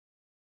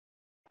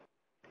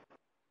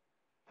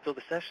So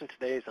the session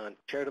today is on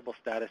charitable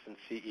status and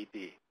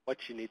CED, what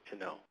you need to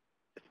know.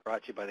 It's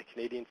brought to you by the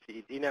Canadian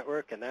CED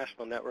Network, a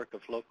national network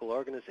of local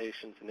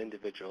organizations and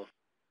individuals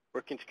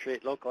working to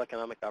create local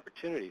economic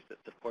opportunities that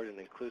support an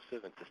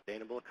inclusive and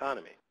sustainable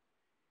economy.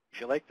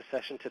 If you like the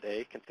session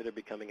today, consider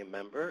becoming a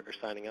member or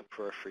signing up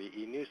for our free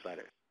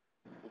e-newsletters.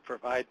 We'll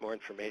provide more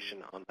information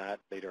on that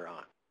later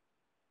on.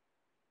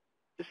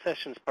 This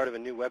session is part of a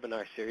new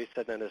webinar series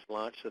CCEDNet has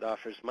launched that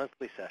offers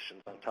monthly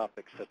sessions on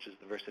topics such as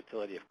the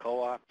versatility of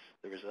co-ops,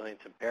 the resilience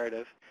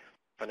imperative,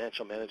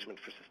 financial management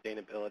for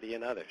sustainability,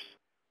 and others.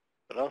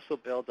 But also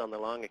builds on the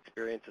long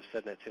experience of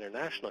CCEDNet's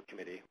International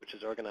Committee, which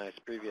has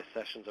organized previous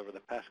sessions over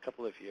the past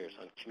couple of years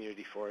on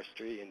community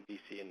forestry in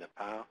BC and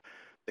Nepal,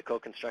 the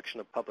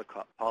co-construction of public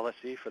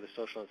policy for the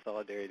social and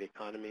solidarity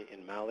economy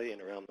in Mali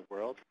and around the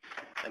world,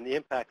 and the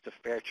impacts of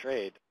fair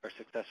trade or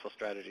successful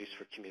strategies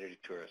for community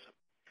tourism.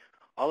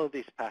 All of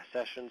these past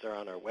sessions are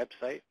on our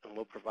website, and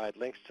we'll provide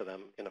links to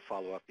them in a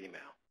follow-up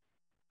email.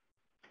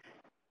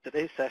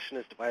 Today's session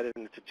is divided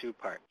into two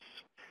parts.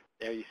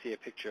 There you see a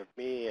picture of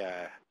me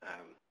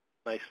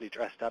nicely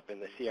dressed up in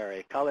the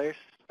CRA colors,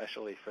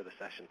 especially for the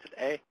session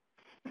today.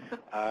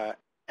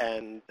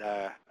 And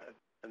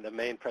the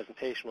main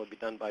presentation will be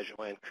done by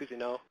Joanne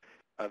Cousineau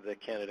of the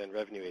Canada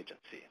Revenue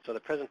Agency. So the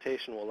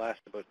presentation will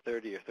last about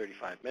 30 or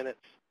 35 minutes,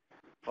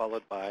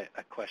 followed by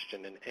a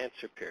question and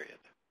answer period.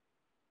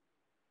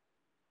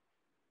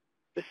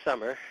 This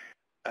summer,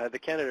 the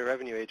Canada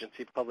Revenue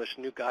Agency published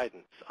new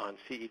guidance on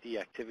CED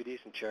activities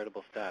and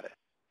charitable status.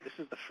 This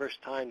is the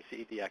first time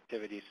CED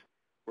activities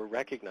were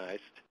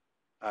recognized,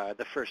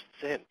 the first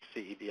since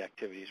CED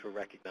activities were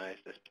recognized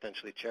as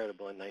potentially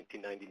charitable in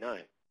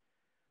 1999.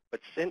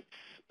 But since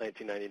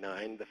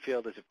 1999, the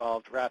field has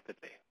evolved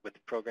rapidly, with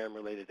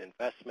program-related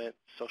investment,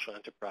 social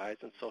enterprise,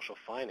 and social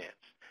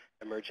finance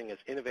emerging as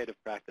innovative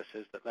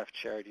practices that left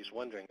charities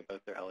wondering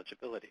about their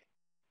eligibility.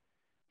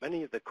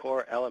 Many of the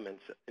core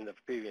elements in the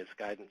previous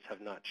guidance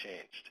have not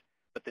changed,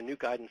 but the new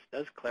guidance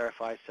does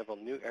clarify several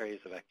new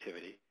areas of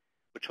activity,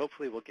 which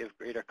hopefully will give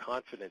greater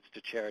confidence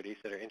to charities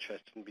that are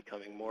interested in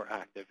becoming more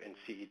active in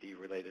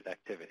CED-related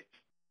activities.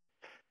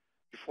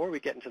 Before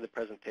we get into the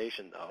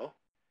presentation, though,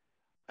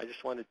 I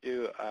just want to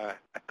do a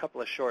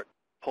couple of short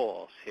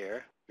polls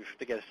here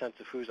to get a sense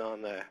of who's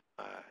on the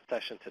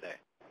session today.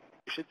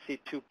 You should see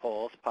two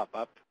polls pop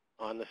up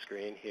on the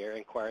screen here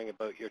inquiring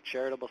about your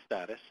charitable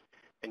status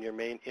and your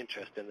main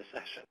interest in the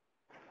session.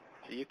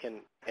 So you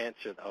can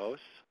answer those.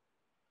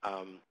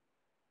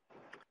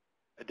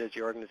 Does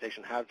your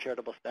organization have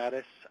charitable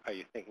status? Are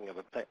you thinking of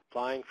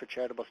applying for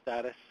charitable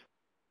status?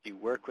 Do you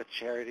work with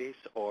charities?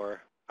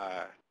 Or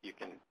you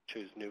can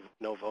choose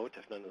no vote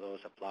if none of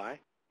those apply.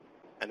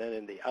 And then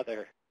in the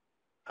other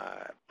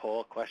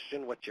poll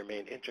question, what's your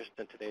main interest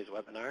in today's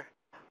webinar?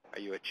 Are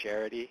you a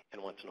charity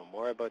and want to know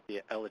more about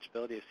the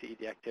eligibility of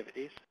CED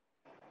activities?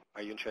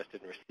 Are you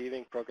interested in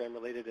receiving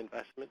program-related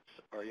investments,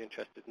 or are you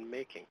interested in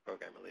making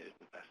program-related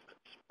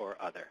investments, or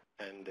other?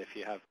 And if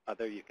you have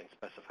other, you can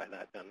specify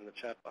that down in the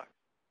chat box.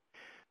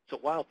 So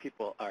while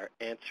people are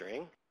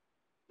answering,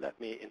 let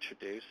me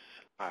introduce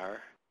our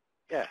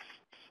guests.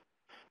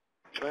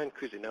 Joanne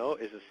Cousineau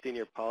is a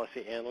Senior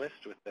Policy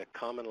Analyst with the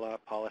Common Law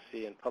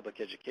Policy and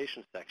Public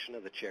Education section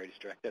of the Charities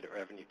Directorate at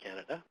Revenue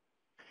Canada.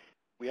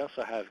 We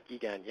also have Guy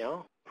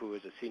Gagnon, who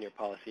is a Senior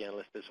Policy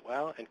Analyst as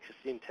well, and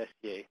Christine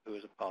Tessier, who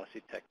is a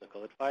Policy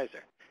Technical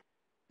Advisor.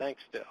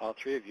 Thanks to all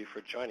three of you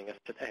for joining us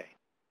today.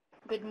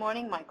 Good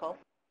morning, Michael.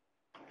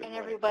 Good and morning.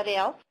 Everybody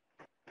else.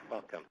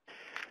 Welcome.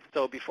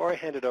 So before I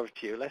hand it over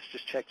to you, let's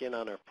just check in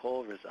on our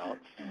poll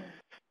results.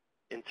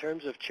 In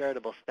terms of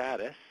charitable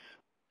status,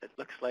 it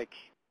looks like,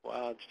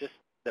 well, it's just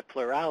the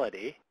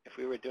plurality. If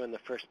we were doing the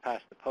first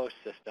past the post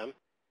system,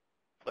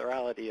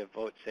 plurality of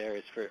votes there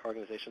is for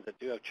organizations that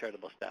do have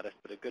charitable status,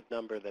 but a good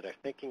number that are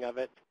thinking of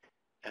it,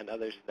 and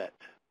others that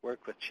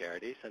work with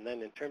charities. And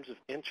then in terms of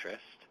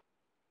interest,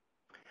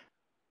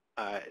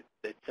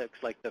 it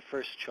looks like the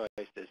first choice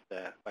is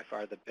by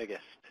far the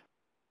biggest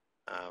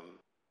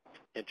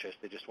interest.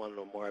 They just want to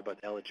know more about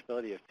the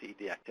eligibility of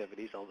CED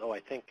activities, although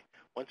I think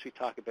once we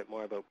talk a bit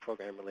more about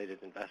program-related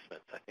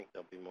investments, I think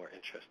there'll be more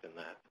interest in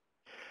that.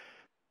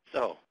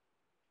 So,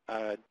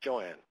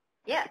 Joanne,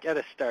 yes. To get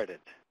us started,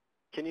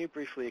 can you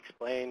briefly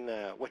explain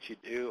what you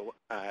do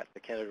at the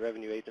Canada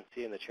Revenue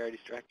Agency and the Charities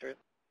Directorate?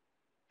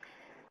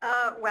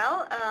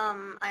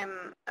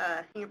 I'm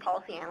a Senior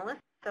Policy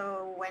Analyst,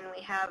 so when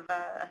we have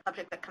a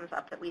subject that comes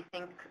up that we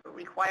think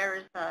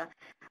requires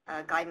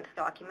guidance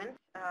documents,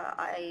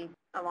 I,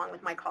 along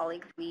with my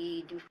colleagues,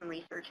 we do some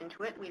research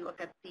into it. We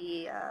look at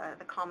the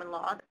common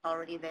law that's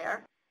already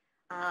there,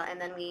 and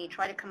then we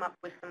try to come up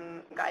with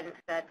some guidance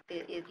that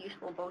is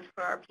useful both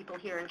for our people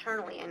here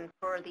internally and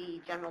for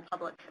the general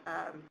public,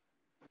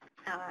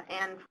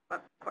 and of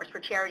course for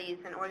charities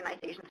and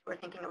organizations who are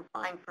thinking of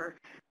applying for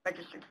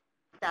registered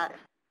status.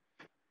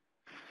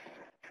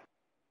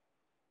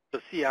 So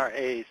CRA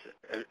is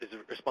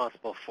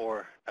responsible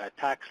for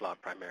tax law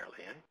primarily,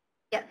 eh?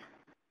 Yes.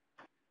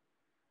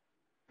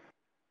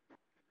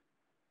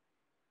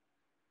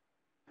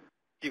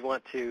 Do you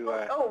want to?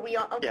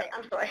 Okay. Yeah.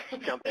 I'm sorry.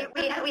 Jump in.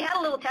 we had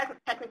a little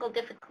technical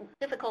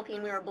difficulty,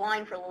 and we were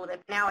blind for a little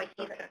bit. Now I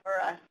see that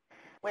we're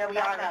where we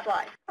are on the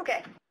slide.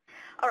 Okay.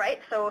 All right.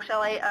 So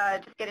shall I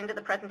just get into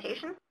the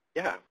presentation?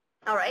 Yeah.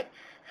 All right.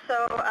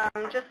 So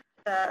just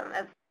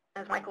as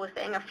Michael was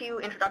saying, a few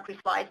introductory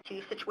slides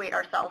to situate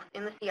ourselves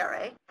in the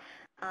CRA.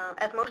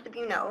 As most of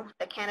you know,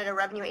 the Canada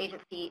Revenue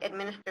Agency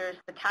administers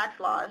the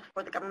tax laws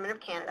for the Government of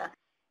Canada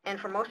and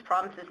for most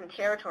provinces and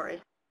territories,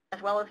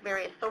 as well as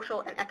various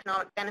social and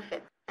economic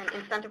benefits and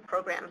incentive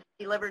programs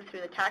delivered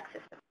through the tax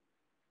system.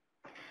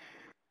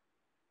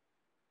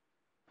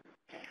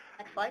 Okay,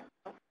 next slide.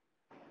 Oh,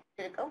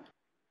 did it go?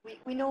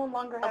 We no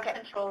longer have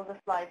control of the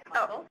slides,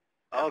 Michael.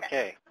 Oh,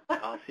 okay.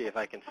 I'll see if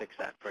I can fix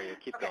that for you.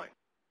 Keep going.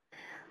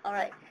 All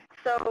right.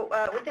 So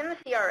within the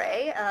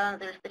CRA,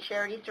 there's the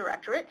Charities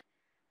Directorate,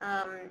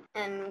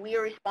 and we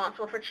are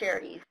responsible for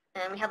charities,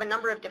 and we have a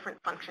number of different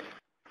functions.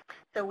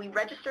 So we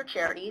register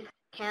charities,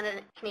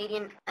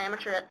 Canadian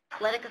amateur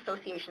athletic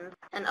associations,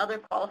 and other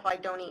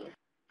qualified donees.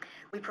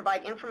 We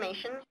provide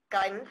information,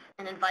 guidance,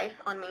 and advice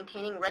on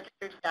maintaining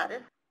registered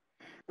status.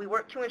 We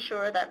work to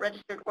ensure that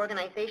registered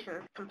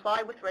organizations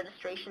comply with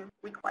registration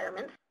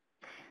requirements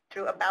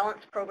through a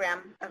balanced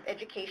program of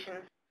education,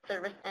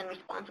 service, and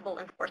responsible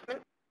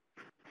enforcement.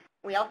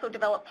 We also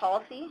develop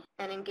policy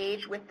and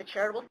engage with the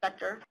charitable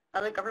sector,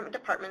 other government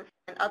departments,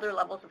 and other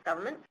levels of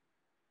government.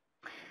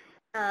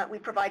 We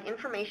provide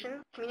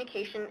information,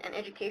 communication, and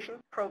education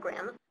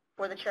programs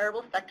for the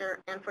charitable sector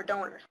and for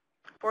donors.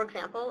 For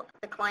example,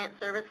 the client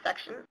service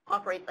section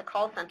operates a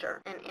call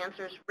center and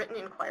answers written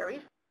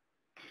inquiries.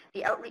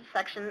 The outreach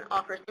section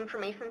offers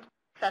information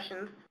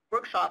sessions,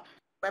 workshops,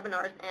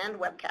 webinars, and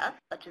webcasts,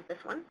 such as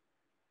this one.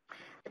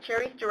 The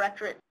Charities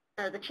Directorate,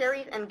 the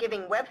Charities and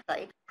Giving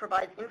website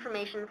provides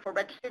information for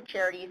registered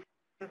charities,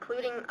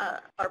 including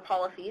our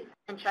policies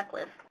and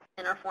checklists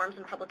and our forms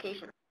and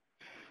publications.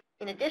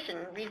 In addition,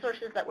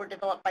 resources that were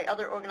developed by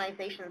other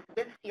organizations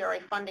with CRA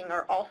funding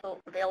are also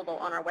available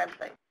on our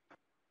website.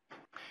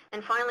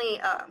 And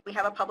finally, we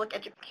have a public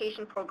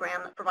education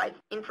program that provides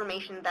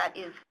information that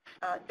is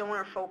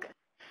donor-focused.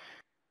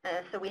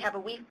 So we have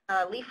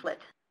a leaflet,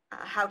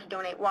 How to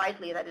Donate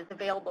Wisely, that is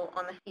available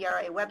on the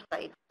CRA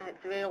website, and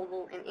it's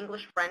available in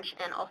English, French,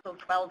 and also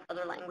 12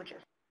 other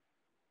languages.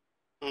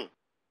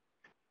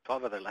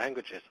 12 other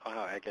languages. Oh,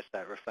 I guess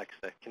that reflects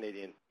the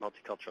Canadian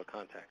multicultural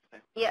context. Eh?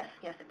 Yes,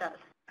 it does.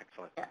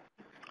 Excellent. Yeah.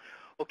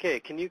 Okay,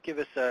 can you give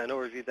us an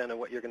overview then of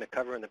what you're going to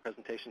cover in the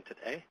presentation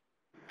today?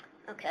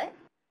 Okay.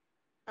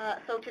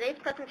 So today's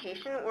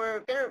presentation,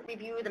 we're going to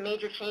review the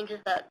major changes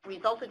that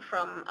resulted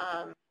from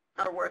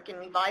our work in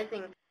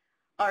revising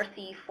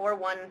RC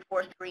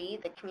 4143,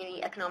 the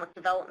Community Economic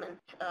Development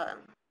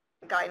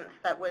guidance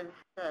that was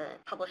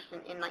published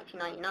in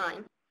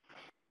 1999.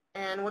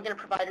 And we're going to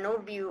provide an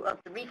overview of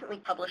the recently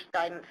published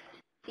guidance,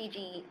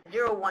 CG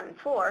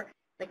 014,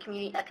 the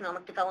Community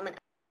Economic Development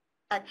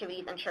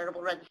Activities and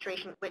Charitable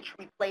Registration, which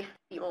replaced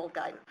the old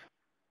guidance.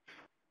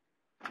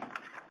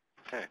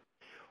 Okay.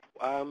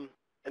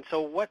 And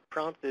so what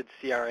prompted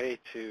CRA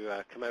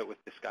to come out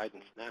with this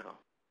guidance now?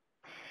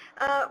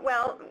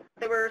 Well,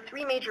 there were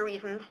three major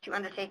reasons to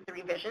undertake the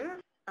revisions.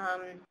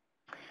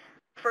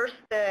 First,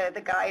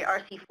 the guide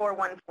RC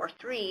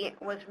 4143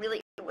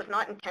 was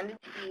not intended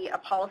to be a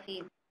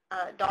policy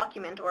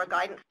document or a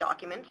guidance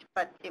document,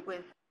 but it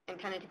was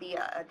intended to be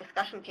a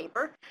discussion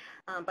paper,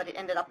 but it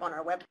ended up on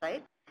our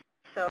website.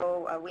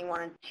 So we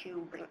wanted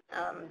to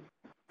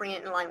bring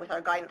it in line with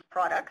our guidance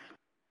products.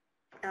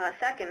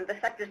 Second, the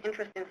sector's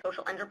interest in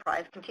social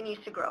enterprise continues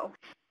to grow,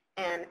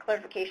 and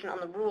clarification on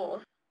the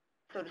rules,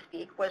 so to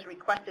speak, was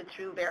requested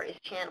through various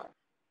channels.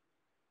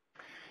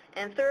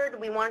 And third,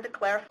 we wanted to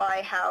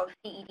clarify how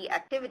CED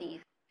activities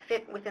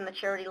fit within the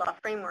charity law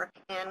framework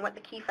and what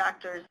the key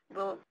factors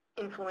will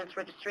influence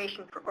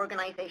registration for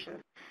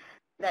organizations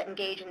that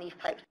engage in these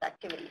types of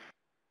activities.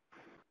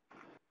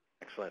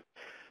 Excellent.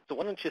 So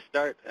why don't you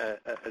start, as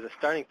a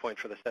starting point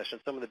for the session,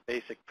 some of the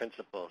basic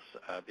principles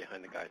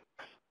behind the guidance.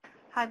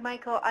 Hi,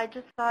 Michael.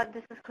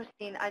 This is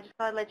Christine. I just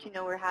thought I'd let you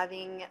know we're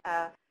having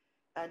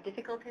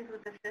difficulties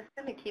with the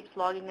system. It keeps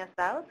logging us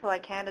out, so I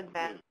can't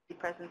advance the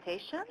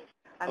presentation.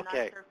 I'm not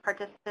sure if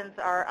participants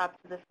are up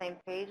to the same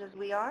page as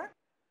we are.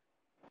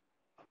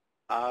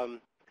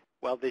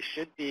 Well, they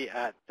should be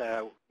at,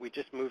 we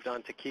just moved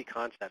on to key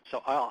concepts.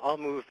 So I'll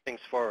move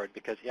things forward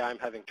because, yeah, I'm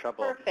having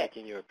trouble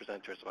making you a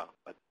presenter as well.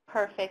 But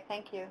perfect.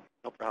 Thank you.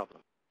 No problem.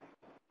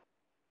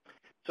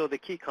 So the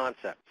key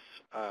concepts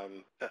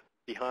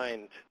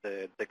behind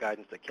the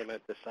guidance that came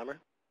out this summer?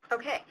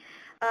 Okay.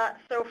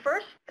 So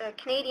first,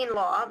 Canadian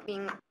law,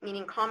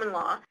 meaning common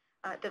law,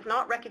 does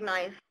not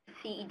recognize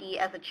CED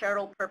as a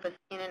charitable purpose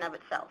in and of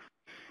itself.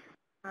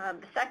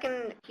 The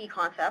second key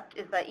concept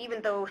is that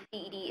even though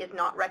CED is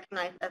not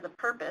recognized as a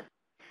purpose,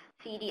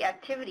 CED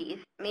activities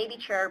may be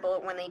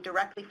charitable when they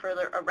directly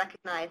further a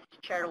recognized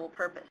charitable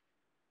purpose.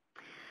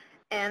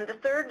 And the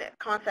third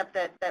concept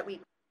that we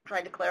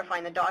tried to clarify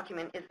in the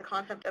document is the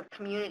concept of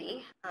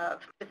community,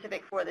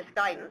 specific for this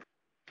guidance.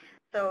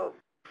 So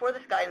for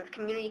this guidance,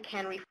 community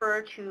can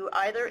refer to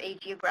either a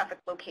geographic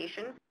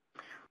location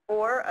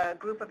or a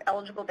group of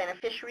eligible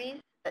beneficiaries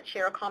that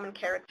share a common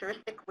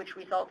characteristic which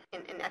results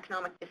in an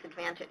economic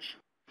disadvantage.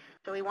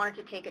 So we wanted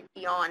to take it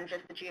beyond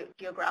just the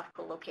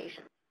geographical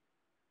location.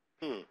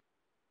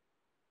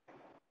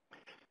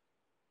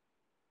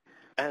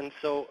 And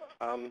so,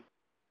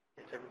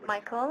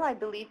 Michael, I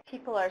believe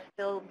people are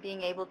still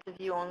being able to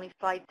view only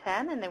slide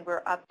 10, and then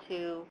we're up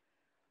to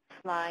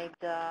slide,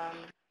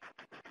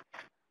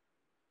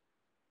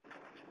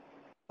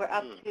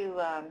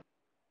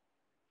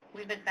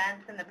 we've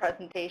advanced in the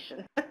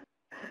presentation.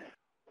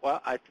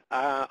 well,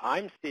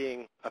 I'm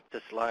seeing up to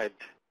slide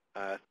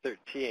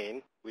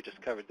 13. We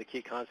just covered the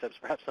key concepts.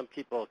 Perhaps some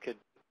people could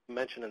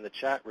mention in the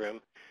chat room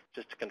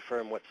just to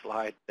confirm what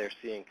slide they're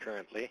seeing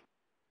currently.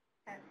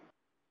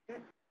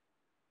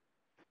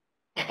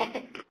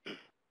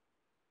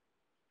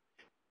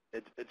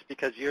 It's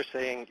because you're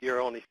saying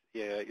you're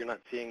not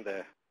seeing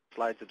the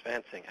slides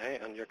advancing,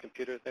 on your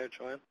computer there,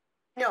 Joanne?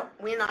 No,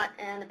 we're not,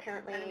 and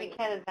apparently we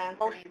can't advance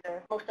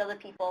either. Most other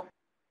people.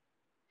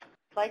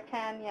 Slide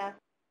 10, yes.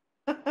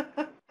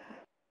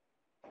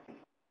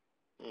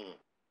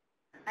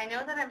 I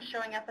know that I'm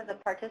showing up as a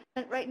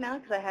participant right now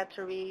because I had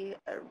to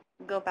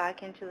go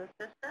back into the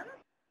system.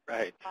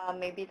 Right.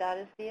 Maybe that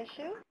is the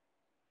issue.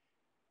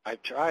 I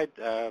tried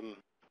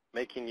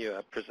making you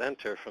a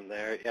presenter from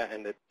there,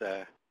 and it,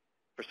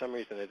 for some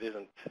reason it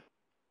isn't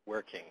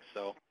working.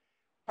 So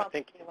I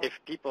think if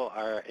people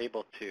are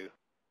able to...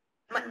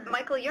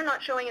 Michael, you're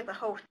not showing as a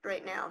host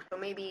right now, so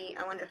maybe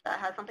I wonder if that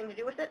has something to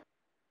do with it?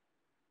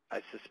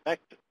 I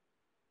suspect...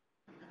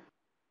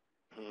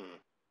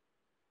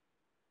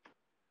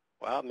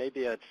 Well,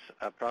 maybe it's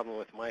a problem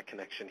with my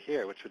connection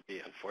here, which would be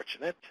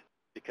unfortunate,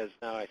 because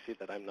now I see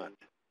that I'm not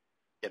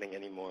getting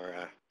any more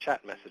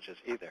chat messages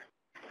either.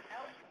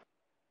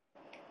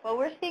 Well,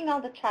 we're seeing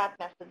all the chat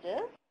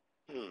messages.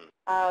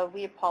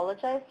 We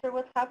apologize for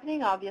what's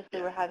happening.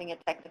 Obviously, we're having a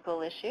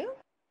technical issue.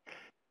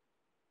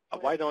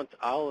 Why don't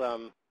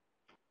I'll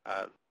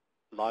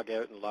log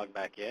out and log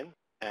back in,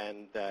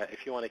 and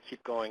if you want to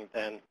keep going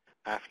then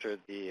after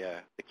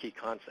the key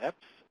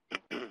concepts,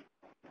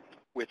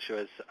 which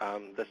was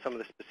some of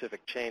the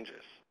specific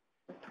changes.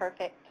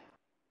 Perfect.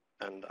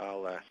 And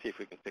I'll see if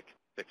we can fix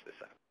this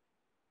out.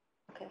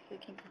 Okay, so you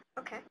can...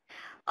 Okay.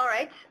 All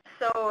right.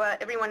 So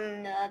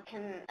everyone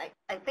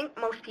I think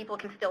most people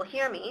can still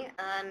hear me,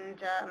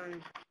 and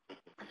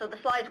so the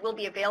slides will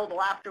be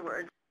available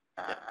afterwards,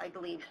 I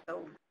believe,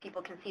 so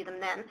people can see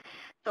them then.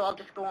 So I'll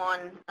just go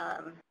on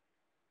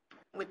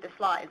with the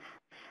slides.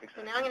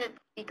 So now I'm going to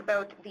speak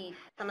about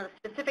some of the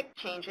specific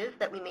changes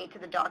that we made to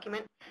the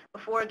document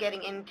before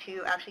getting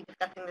into actually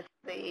discussing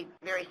the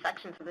various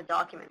sections of the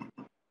document.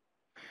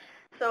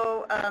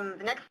 So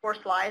the next 4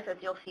 slides, as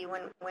you'll see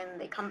when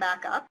they come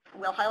back up,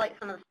 we'll highlight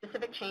some of the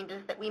specific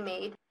changes that we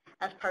made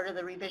as part of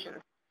the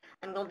revisions.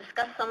 And we'll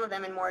discuss some of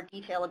them in more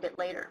detail a bit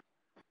later.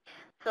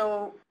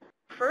 So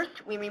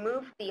first, we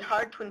removed the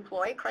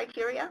hard-to-employ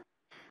criteria.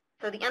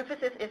 So the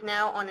emphasis is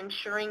now on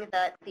ensuring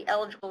that the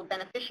eligible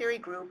beneficiary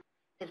group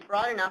is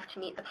broad enough to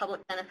meet the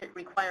public benefit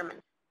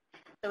requirements.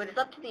 So it is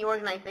up to the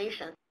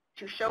organization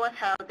to show us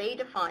how they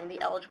define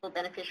the eligible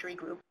beneficiary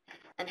group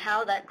and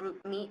how that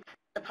group meets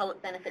the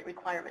public benefit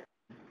requirements.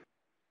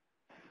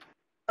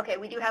 Okay,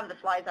 we do have the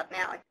slides up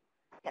now.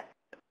 Yes.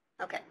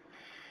 Okay.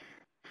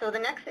 So the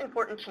next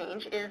important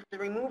change is the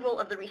removal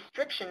of the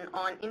restriction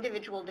on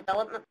individual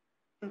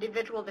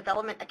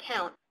development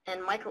accounts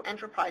and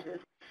micro-enterprises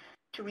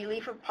to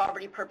relief of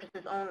poverty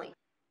purposes only.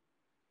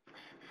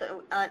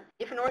 So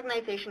if an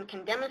organization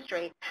can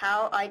demonstrate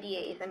how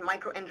IDAs and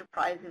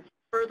micro-enterprises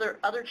further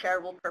other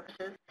charitable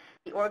purposes,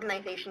 the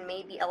organization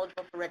may be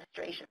eligible for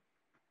registration.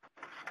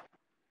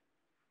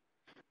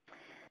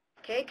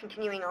 Okay,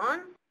 continuing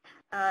on.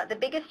 The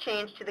biggest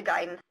change to the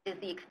guidance is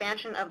the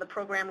expansion of the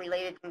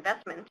program-related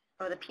investment,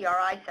 or the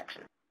PRI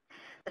section.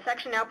 The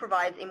section now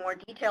provides a more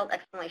detailed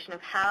explanation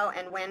of how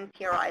and when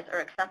PRIs are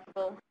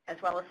acceptable,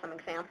 as well as some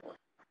examples.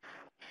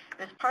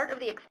 And as part of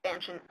the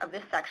expansion of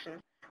this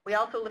section, we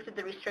also lifted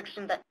the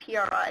restriction that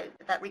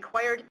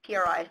required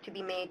PRIs to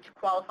be made to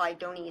qualified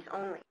donees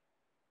only.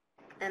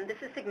 And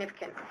this is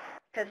significant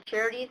because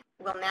charities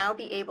will now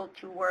be able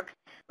to work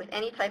with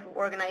any type of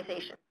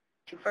organization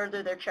to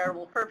further their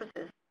charitable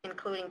purposes,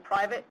 including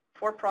private,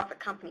 for-profit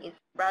companies,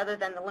 rather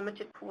than the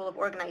limited pool of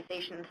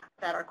organizations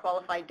that are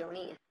qualified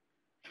donees.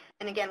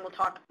 And again, we'll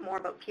talk more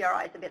about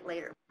PRIs a bit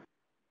later.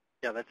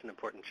 Yeah, that's an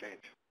important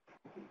change.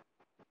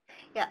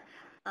 Yeah.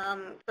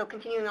 So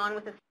continuing on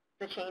with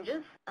the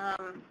changes.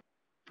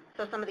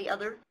 So some of the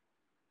other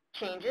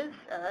changes,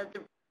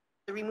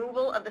 the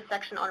removal of the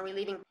section on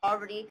relieving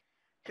poverty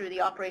through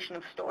the operation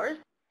of stores.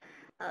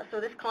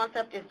 So this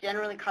concept is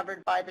generally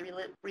covered by the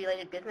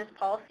related business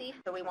policy,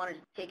 so we wanted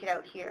to take it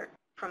out here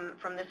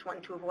from this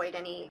one to avoid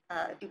any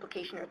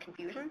duplication or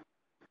confusion.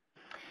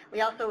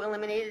 We also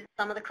eliminated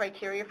some of the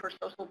criteria for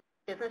social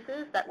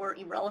businesses that were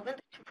irrelevant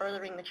to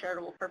furthering the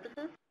charitable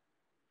purposes.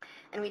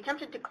 And we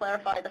attempted to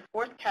clarify the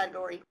 4th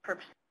category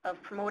purpose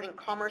of promoting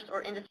commerce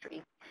or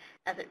industry,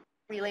 as it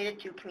related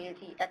to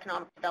community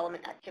economic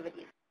development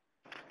activities.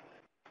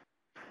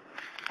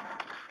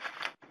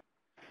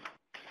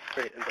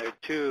 Great. And there are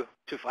two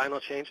final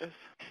changes?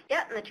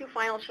 Yeah, and the two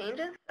final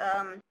changes.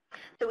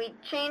 So we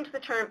changed the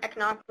term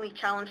economically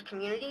challenged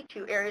community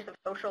to areas of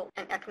social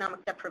and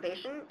economic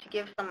deprivation to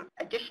give some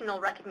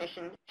additional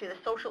recognition to the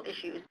social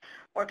issues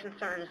or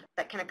concerns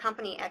that can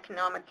accompany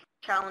economic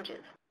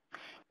challenges.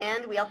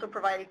 And we also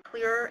provided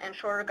clearer and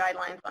shorter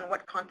guidelines on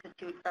what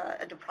constitutes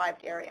a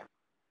deprived area.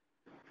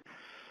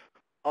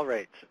 All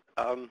right.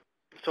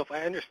 So if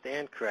I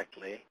understand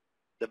correctly,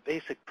 the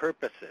basic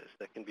purposes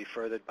that can be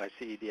furthered by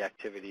CED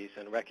activities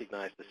and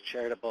recognized as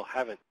charitable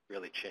haven't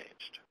really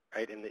changed,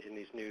 right, in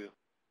these new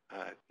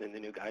in the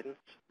new guidance?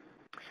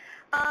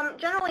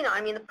 Generally not.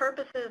 I mean, the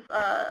purposes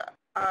are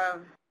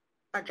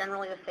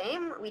generally the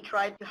same. We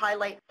tried to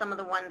highlight some of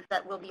the ones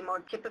that will be more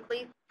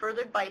typically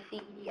furthered by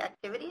CED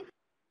activities.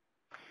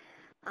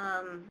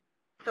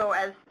 So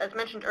as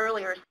mentioned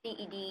earlier,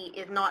 CED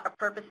is not a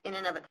purpose in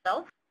and of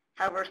itself.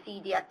 However,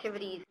 CED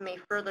activities may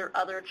further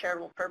other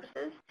charitable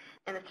purposes,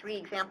 and the three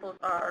examples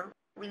are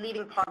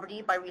relieving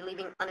poverty by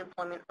relieving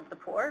unemployment of the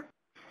poor,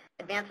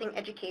 advancing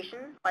education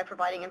by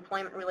providing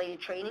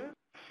employment-related training,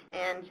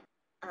 and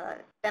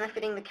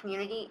benefiting the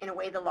community in a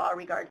way the law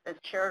regards as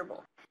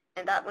charitable.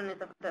 And that one is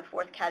the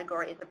fourth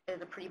category,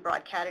 is a pretty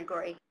broad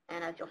category,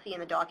 and as you'll see in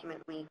the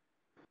document, we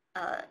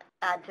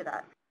add to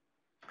that.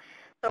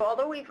 So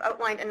although we've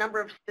outlined a number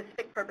of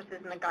specific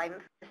purposes in the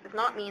guidance, this does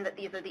not mean that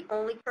these are the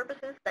only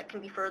purposes that can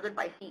be furthered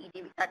by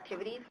CED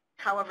activities.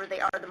 However, they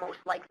are the most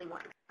likely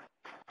ones.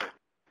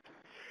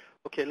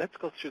 Okay, let's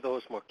go through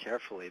those more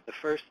carefully. The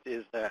first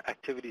is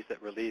activities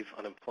that relieve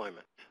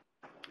unemployment.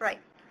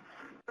 Right.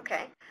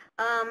 Okay.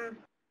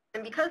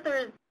 And because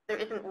there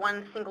isn't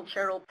one single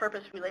charitable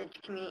purpose related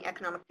to community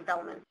economic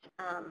development,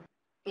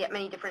 yet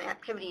many different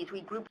activities, we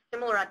group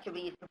similar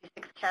activities into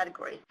 6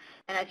 categories.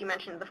 And as you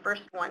mentioned, the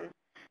first one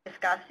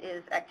discussed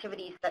is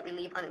activities that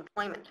relieve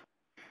unemployment.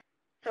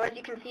 So as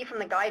you can see from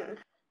the guidance,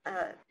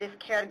 this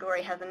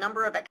category has a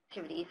number of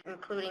activities,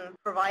 including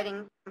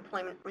providing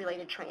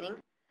employment-related training,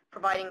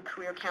 providing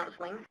career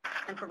counseling,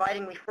 and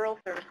providing referral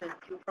services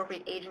to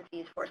appropriate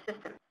agencies for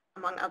assistance,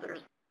 among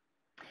others.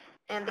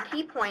 And the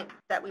key point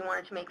that we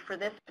wanted to make for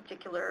this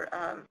particular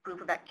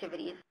group of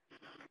activities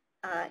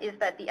is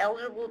that the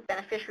eligible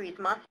beneficiaries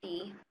must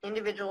be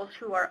individuals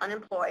who are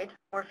unemployed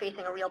or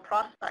facing a real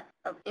prospect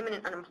of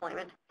imminent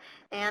unemployment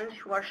and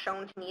who are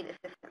shown to need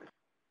assistance.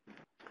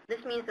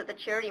 This means that the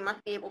charity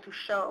must be able to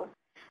show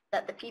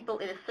that the people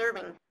it is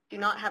serving do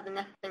not have the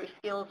necessary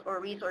skills or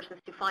resources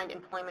to find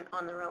employment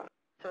on their own,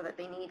 so that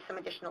they need some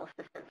additional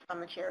assistance from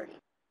the charity.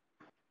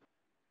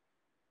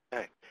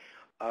 Okay.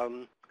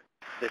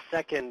 The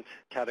second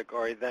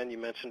category then you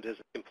mentioned is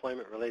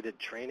employment-related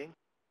training?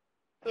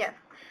 Yes.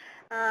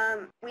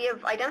 We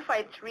have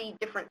identified 3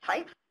 different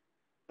types,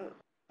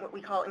 what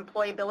we call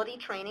employability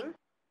training,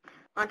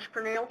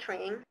 entrepreneurial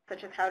training,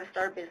 such as how to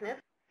start a business,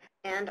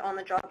 and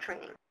on-the-job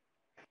training.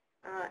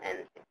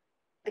 And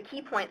the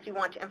key points we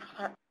want to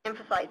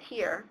emphasize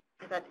here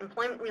is that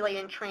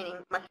employment-related training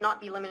must not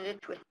be limited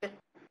to a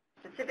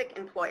specific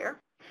employer.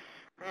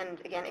 And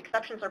again,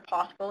 exceptions are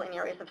possible in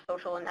areas of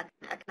social and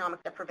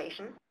economic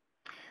deprivation.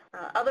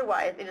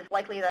 Otherwise, it is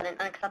likely that an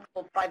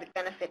unacceptable private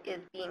benefit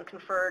is being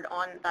conferred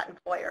on that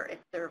employer if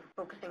they're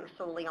focusing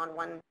solely on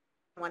one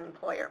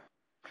employer.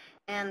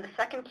 And the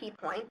second key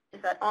point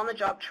is that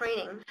on-the-job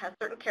training has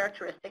certain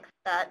characteristics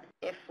that,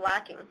 if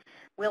lacking,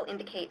 will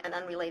indicate an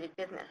unrelated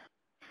business.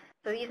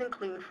 So these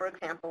include, for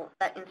example,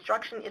 that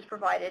instruction is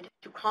provided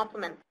to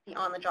complement the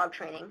on-the-job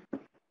training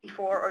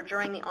before or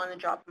during the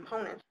on-the-job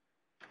component,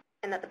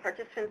 and that the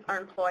participants are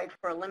employed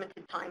for a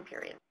limited time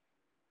period.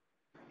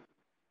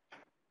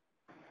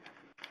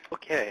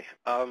 Okay.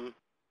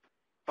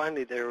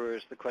 Finally, there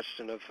was the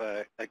question of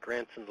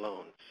grants and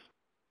loans.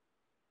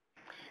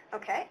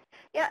 Okay.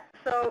 Yeah,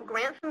 so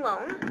grants and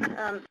loans,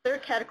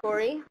 third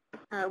category,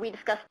 we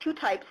discussed 2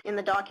 types in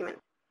the document.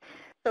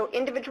 So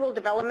individual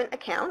development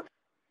accounts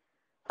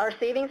are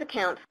savings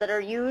accounts that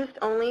are used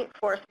only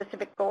for a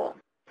specific goal.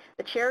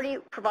 The charity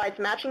provides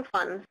matching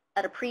funds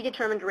at a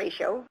predetermined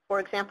ratio, for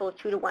example, a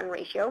 2-to-1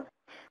 ratio,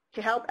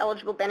 to help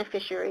eligible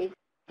beneficiaries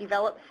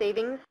develop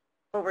savings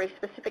over a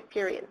specific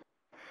period.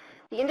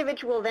 The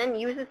individual then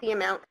uses the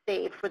amount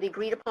saved for the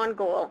agreed upon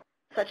goal,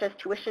 such as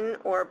tuition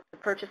or the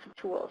purchase of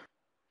tools.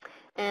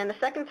 And the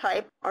second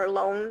type are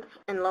loans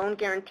and loan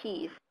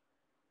guarantees.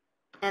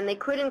 And they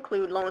could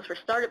include loans for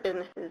startup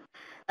businesses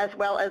as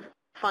well as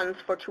funds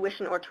for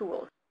tuition or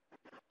tools.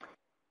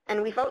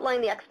 And we've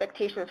outlined the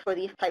expectations for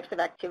these types of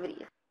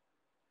activities.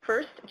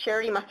 First, a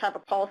charity must have a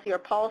policy or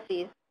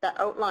policies that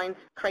outlines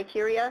the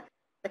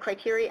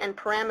criteria and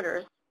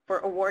parameters for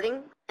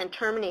awarding and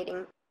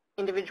terminating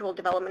individual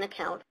development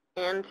accounts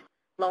and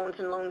loans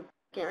and loan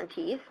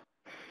guarantees.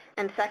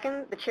 And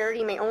second, the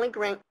charity may only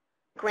grant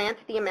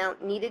the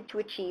amount needed to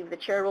achieve the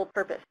charitable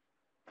purpose.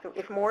 So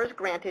if more is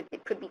granted,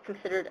 it could be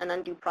considered an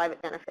undue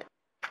private benefit.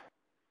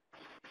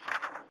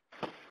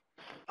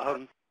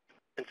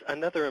 And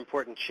another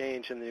important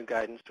change in the new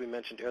guidance we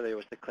mentioned earlier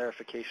was the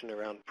clarification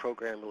around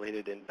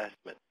program-related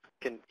investments.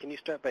 Can you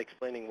start by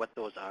explaining what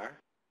those are?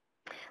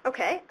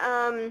 Okay.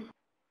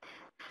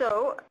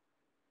 So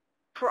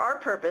for our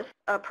purpose,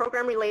 a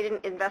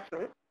program-related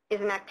investment is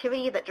an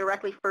activity that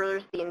directly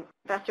furthers the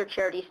investor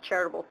charity's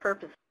charitable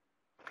purpose.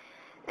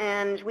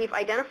 And we've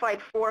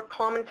identified 4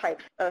 common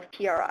types of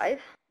PRIs,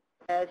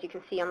 as you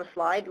can see on the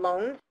slide: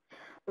 loans,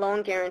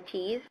 loan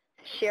guarantees,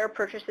 share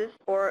purchases,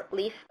 or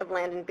lease of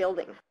land and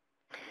buildings.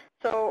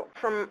 So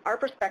from our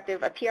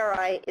perspective, a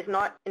PRI is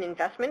not an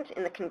investment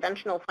in the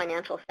conventional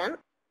financial sense.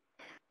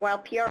 While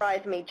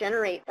PRIs may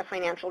generate a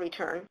financial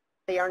return,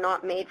 they are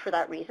not made for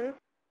that reason.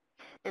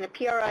 And a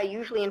PRI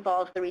usually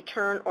involves the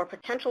return or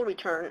potential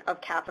return of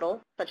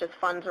capital, such as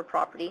funds or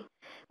property,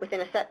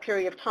 within a set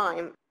period of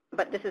time,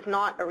 but this is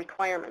not a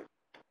requirement.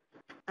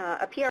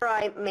 A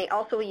PRI may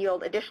also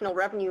yield additional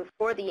revenue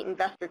for the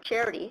investor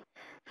charity,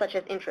 such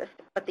as interest,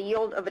 but the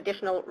yield of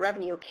additional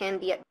revenue can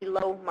be at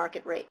below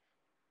market rates.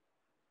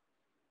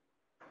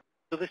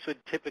 So this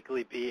would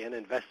typically be an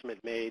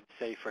investment made,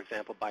 say, for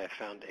example, by a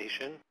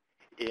foundation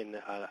in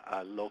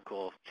a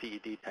local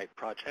CED type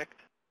project?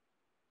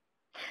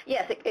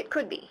 Yes, it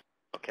could be.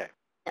 Okay,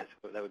 yeah.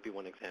 That would be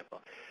one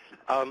example.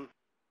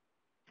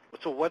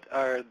 So what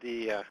are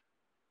the,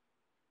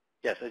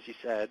 yes, as you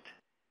said,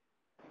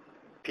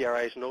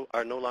 PRIs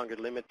are no longer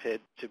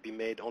limited to be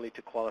made only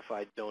to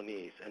qualified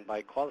donees. And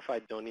by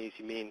qualified donees,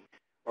 you mean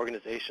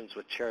organizations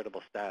with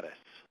charitable status?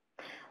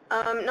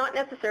 Not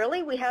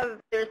necessarily.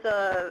 There's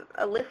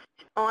a list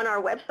on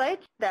our website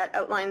that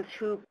outlines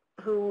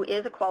who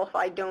is a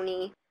qualified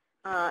donee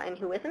and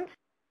who isn't.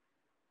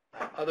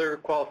 Other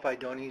qualified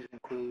donees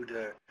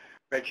include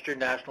registered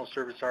national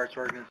service arts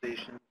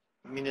organizations,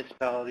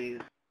 municipalities,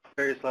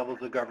 various levels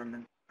of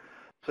government,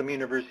 some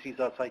universities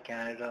outside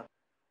Canada,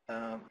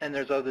 and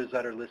there's others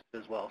that are listed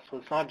as well. So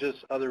it's not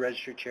just other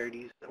registered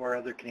charities or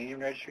other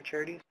Canadian registered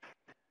charities.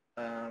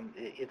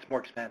 It's more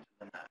expansive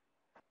than that.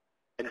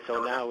 And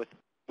so now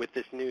with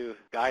this new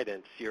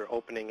guidance, you're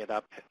opening it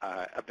up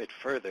a bit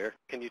further.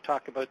 Can you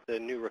talk about the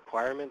new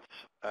requirements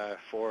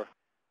for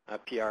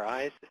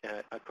PRIs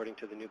according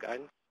to the new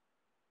guidance?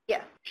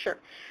 Yes, sure.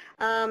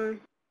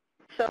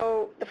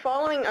 So the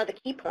following are the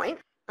key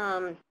points.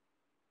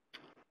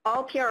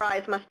 All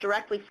PRIs must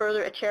directly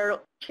further a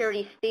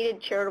charity's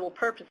stated charitable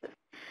purposes.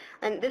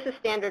 And this is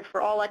standard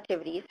for all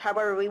activities.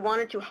 However, we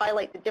wanted to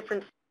highlight the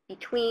difference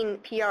between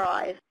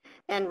PRIs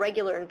and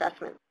regular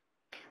investments.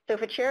 So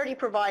if a charity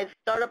provides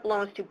startup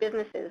loans to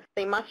businesses,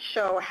 they must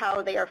show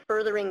how they are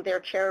furthering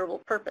their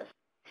charitable purpose.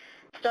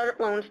 Startup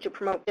loans to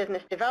promote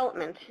business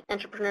development,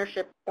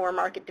 entrepreneurship, or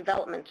market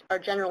development are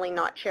generally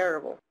not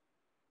charitable.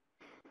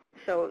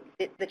 So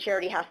the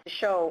charity has to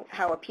show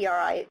how a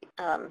PRI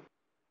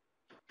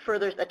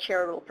furthers a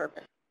charitable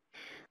purpose.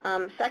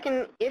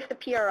 Second, if the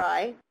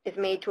PRI is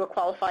made to a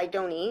qualified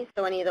donee,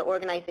 so any of the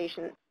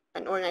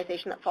an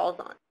organization that falls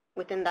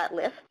within that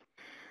list,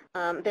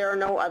 there are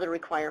no other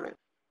requirements.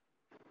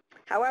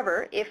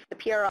 However, if the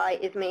PRI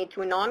is made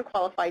to a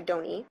non-qualified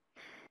donee,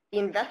 the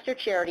investor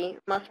charity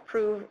must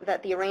prove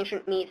that the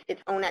arrangement meets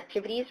its own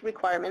activities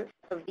requirements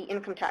of the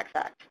Income Tax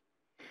Act.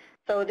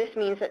 So this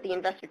means that the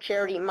investor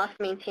charity must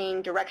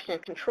maintain direction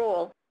and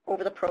control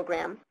over the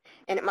program,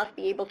 and it must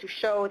be able to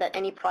show that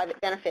any private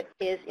benefit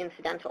is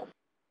incidental.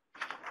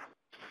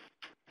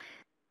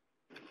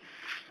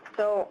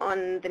 So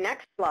on the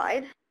next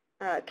slide,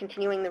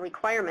 continuing the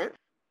requirements,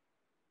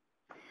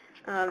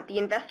 the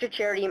investor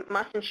charity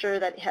must ensure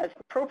that it has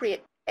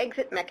appropriate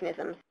exit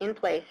mechanisms in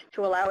place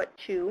to allow it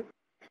to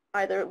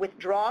either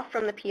withdraw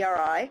from the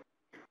PRI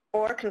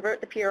or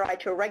convert the PRI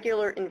to a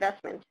regular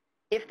investment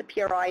if the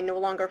PRI no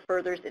longer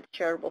furthers its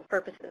charitable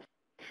purposes.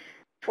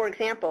 For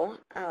example,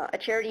 a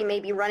charity may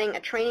be running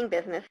a training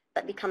business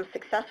that becomes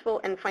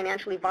successful and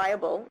financially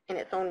viable in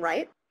its own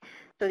right.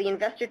 So the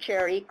investor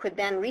charity could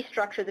then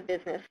restructure the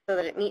business so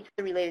that it meets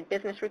the related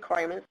business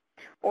requirements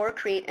or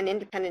create an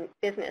independent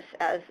business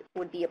as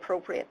would be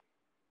appropriate.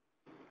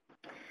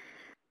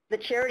 The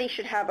charity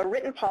should have a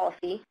written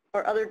policy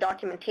or other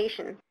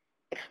documentation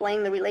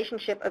explaining the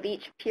relationship of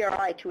each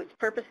PRI to its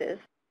purposes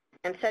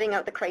and setting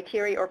out the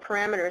criteria or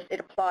parameters it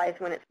applies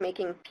when it's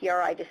making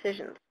PRI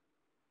decisions.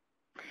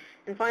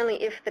 And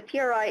finally, if the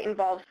PRI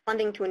involves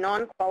funding to a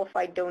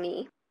non-qualified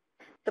donee,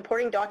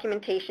 supporting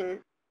documentation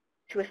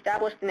to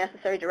establish the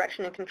necessary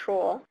direction and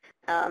control,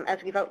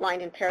 as we've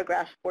outlined in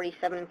paragraphs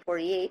 47 and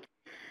 48,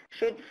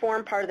 should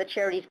form part of the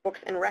charity's books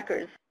and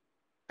records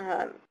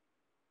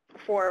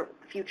for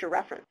future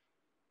reference.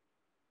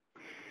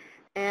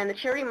 And the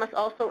charity must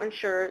also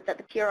ensure that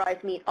the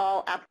PRIs meet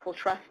all applicable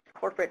trust,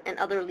 corporate, and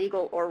other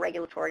legal or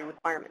regulatory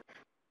requirements.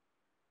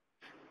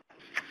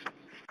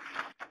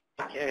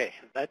 Okay,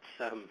 that's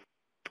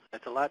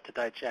a lot to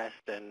digest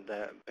and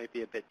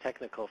maybe a bit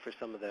technical for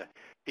some of the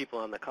people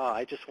on the call.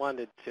 I just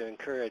wanted to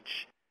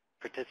encourage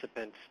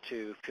participants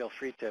to feel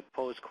free to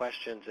pose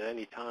questions at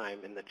any time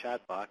in the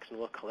chat box, and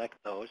we'll collect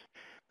those,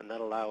 and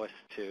that'll allow us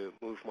to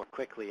move more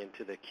quickly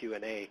into the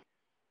Q&A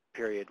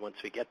period once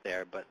we get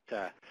there. But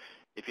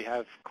If you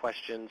have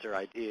questions or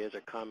ideas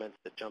or comments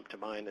that jump to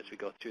mind as we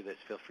go through this,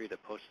 feel free to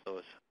post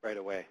those right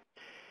away.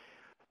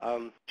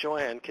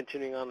 Joanne,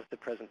 continuing on with the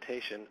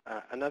presentation,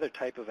 another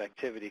type of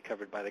activity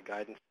covered by the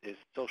guidance is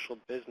social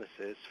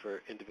businesses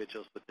for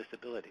individuals with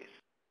disabilities.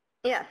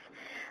 Yes.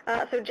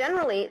 So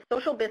generally,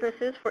 social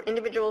businesses for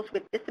individuals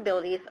with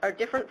disabilities are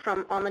different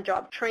from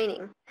on-the-job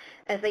training,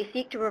 as they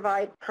seek to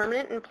provide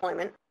permanent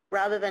employment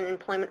rather than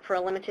employment for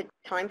a limited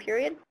time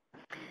period.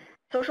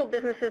 Social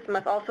businesses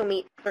must also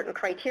meet certain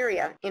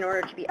criteria in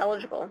order to be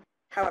eligible.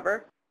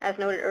 However, as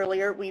noted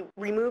earlier, we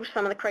removed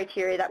some of the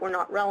criteria that were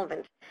not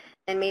relevant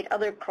and made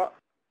other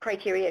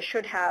criteria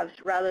should-haves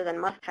rather than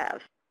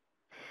must-haves.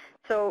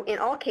 So in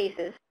all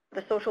cases,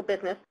 the social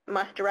business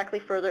must directly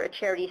further a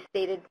charity's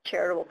stated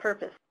charitable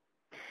purpose.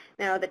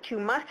 Now, the two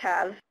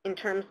must-haves in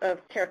terms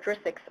of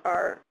characteristics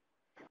are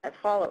as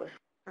follows.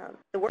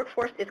 The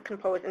workforce is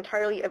composed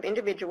entirely of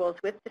individuals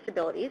with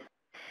disabilities,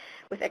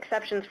 with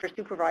exceptions for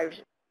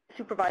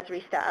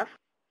supervisory staff,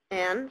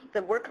 and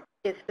the work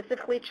is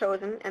specifically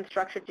chosen and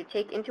structured to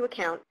take into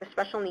account the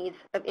special needs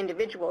of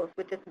individuals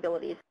with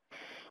disabilities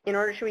in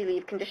order to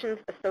relieve conditions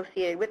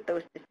associated with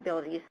those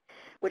disabilities,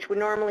 which would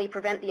normally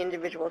prevent the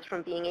individuals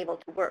from being able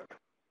to work.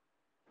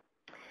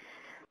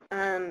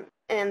 And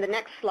the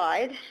next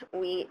slide,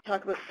 we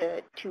talk about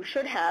the two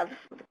should-haves,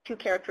 two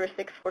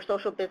characteristics for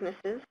social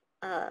businesses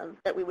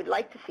that we would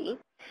like to see.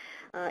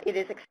 It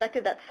is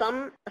expected that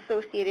some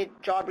associated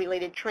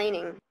job-related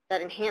training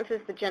that enhances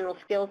the general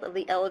skills of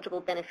the eligible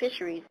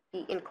beneficiaries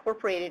be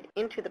incorporated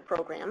into the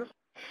programs.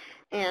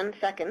 And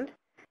second,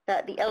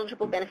 that the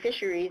eligible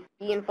beneficiaries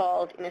be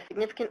involved in a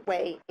significant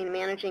way in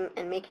managing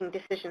and making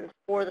decisions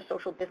for the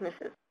social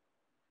businesses.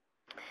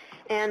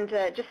 And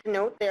just a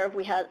note there, as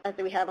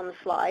we have on the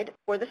slide,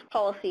 for this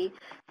policy,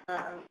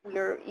 we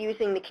are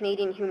using the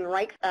Canadian Human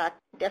Rights Act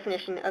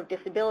definition of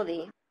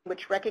disability,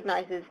 which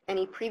recognizes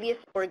any previous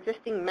or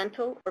existing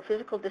mental or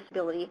physical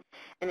disability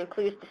and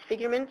includes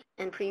disfigurement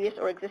and previous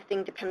or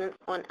existing dependence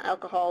on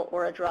alcohol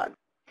or a drug.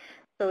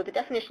 So the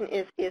definition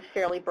is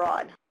fairly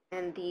broad,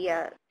 and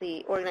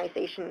the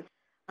organization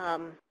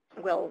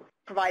will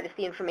provide us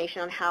the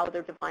information on how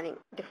they're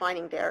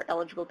defining their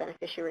eligible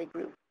beneficiary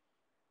group.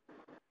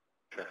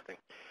 Interesting.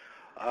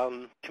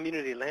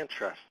 Community land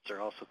trusts are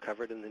also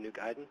covered in the new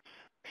guidance?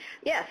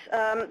 Yes,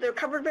 they're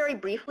covered very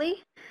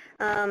briefly.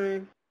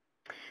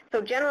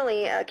 So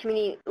generally, a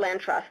community land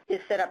trust is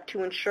set up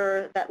to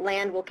ensure that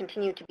land will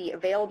continue to be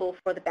available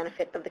for the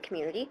benefit of the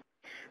community.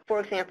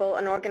 For example,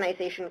 an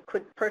organization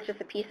could purchase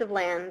a piece of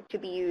land to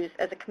be used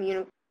as a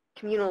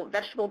communal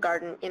vegetable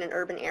garden in an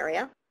urban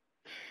area.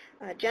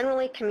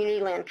 Generally,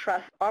 community land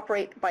trusts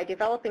operate by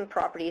developing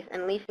properties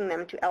and leasing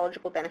them to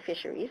eligible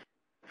beneficiaries.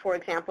 For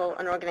example,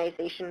 an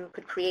organization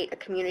could create a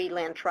community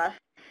land trust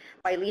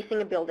by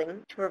leasing a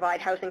building to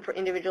provide housing for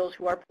individuals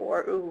who are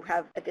poor or who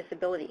have a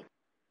disability.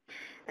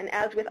 And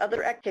as with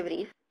other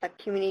activities, a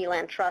community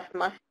land trust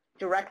must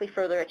directly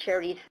further a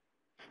charity's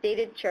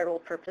stated charitable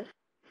purpose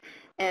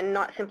and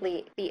not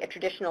simply be a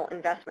traditional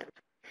investment.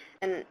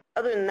 And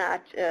other than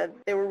that,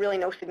 there were really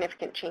no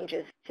significant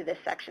changes to this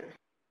section.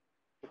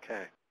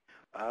 Okay.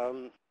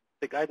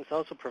 The guidance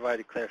also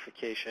provided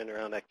clarification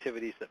around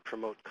activities that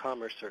promote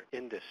commerce or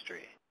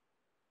industry.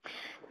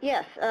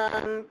 Yes,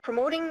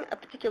 promoting a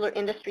particular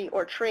industry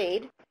or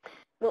trade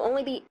will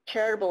only be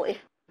charitable if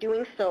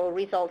doing so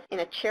results in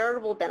a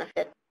charitable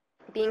benefit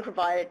being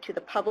provided to the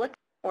public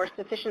or a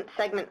sufficient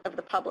segment of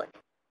the public.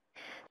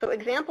 So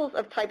examples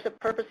of types of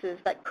purposes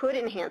that could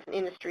enhance an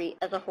industry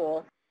as a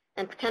whole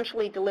and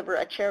potentially deliver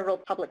a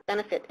charitable public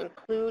benefit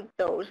include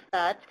those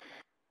that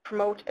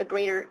promote a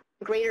greater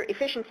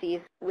efficiencies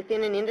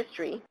within an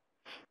industry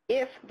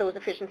if those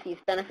efficiencies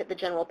benefit the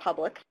general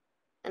public.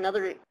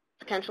 Another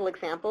potential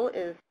example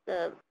is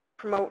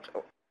promote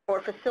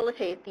or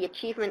facilitate the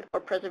achievement or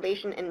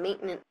preservation and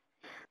maintenance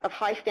of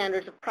high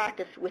standards of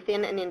practice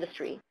within an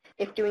industry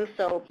if doing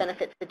so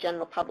benefits the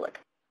general public.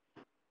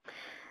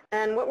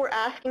 And what we're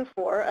asking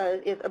for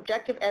is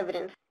objective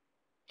evidence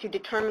to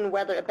determine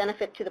whether a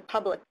benefit to the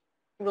public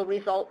will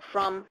result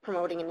from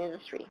promoting an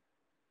industry.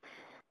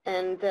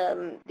 And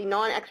the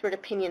non-expert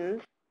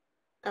opinions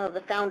of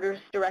the founders,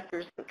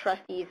 directors,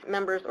 trustees,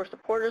 members, or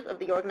supporters of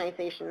the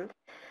organization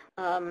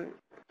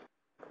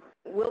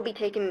will be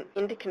taken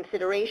into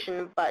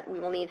consideration, but we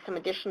will need some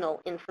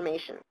additional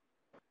information.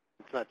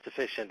 It's not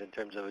sufficient in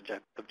terms of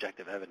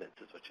objective evidence,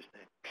 is what you're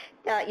saying?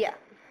 Yeah.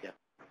 Yeah.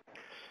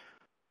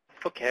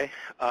 Okay.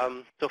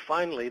 So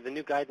finally, the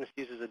new guidance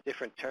uses a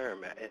different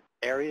term,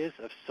 areas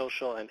of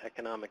social and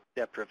economic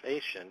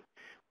deprivation,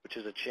 which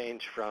is a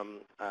change from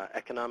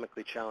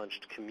economically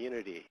challenged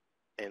community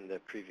in the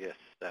previous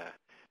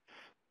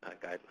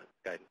guidance.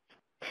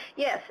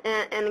 Yes,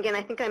 and again,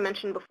 I think I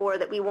mentioned before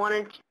that we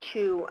wanted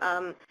to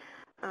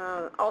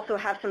also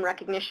have some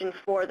recognition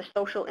for the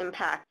social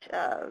impact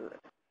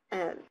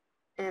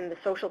and the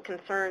social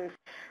concerns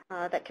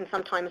that can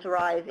sometimes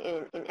arise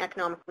in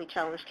economically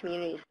challenged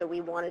communities. So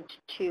we wanted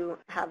to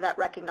have that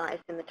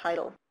recognized in the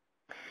title.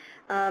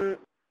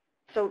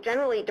 So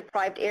generally,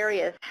 deprived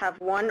areas have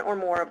one or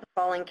more of the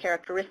following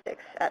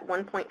characteristics at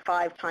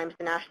 1.5 times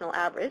the national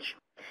average.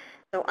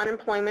 So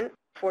unemployment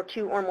for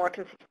 2 or more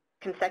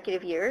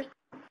consecutive years,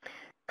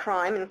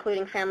 crime,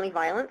 including family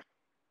violence,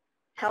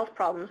 health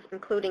problems,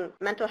 including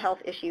mental health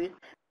issues,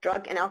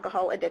 drug and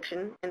alcohol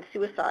addiction, and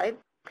suicide,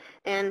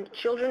 and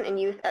children and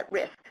youth at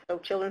risk, so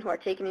children who are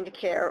taken into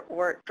care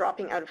or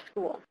dropping out of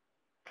school.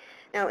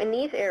 Now, in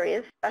these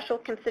areas, special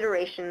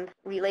considerations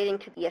relating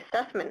to the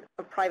assessment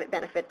of private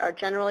benefit are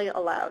generally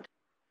allowed.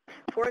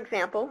 For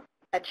example,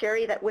 a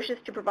charity that wishes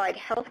to provide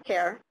health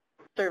care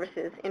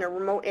services in a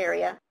remote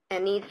area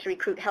and needs to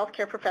recruit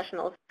healthcare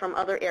professionals from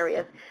other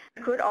areas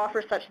could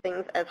offer such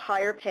things as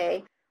higher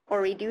pay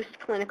or reduced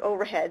clinic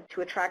overhead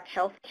to attract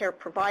healthcare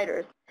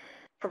providers,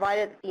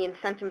 provided the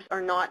incentives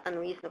are not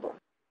unreasonable.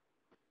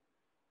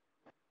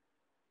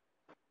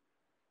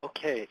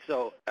 Okay,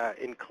 so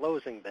in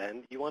closing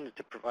then, you wanted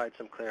to provide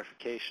some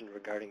clarification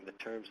regarding the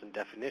terms and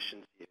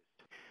definitions used.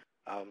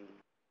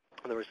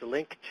 There was a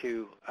link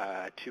to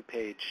a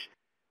two-page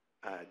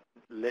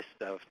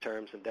list of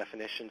terms and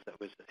definitions that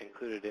was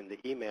included in the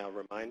email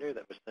reminder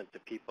that was sent to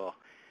people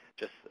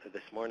just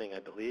this morning, I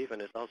believe,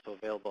 and is also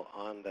available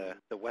on the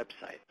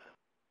website.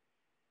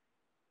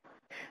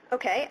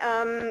 Okay,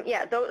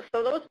 yeah,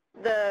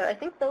 I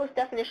think those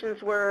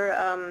definitions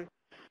were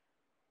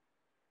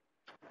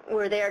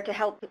there to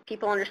help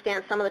people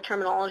understand some of the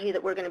terminology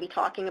that we're going to be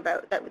talking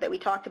about, that we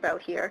talked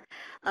about here.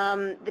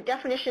 The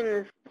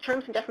definitions,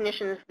 terms and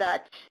definitions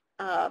that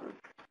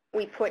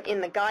we put in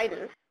the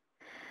guidance,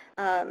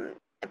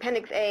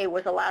 Appendix A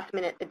was a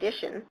last-minute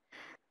addition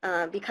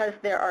because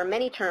there are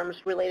many terms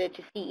related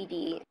to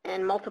CED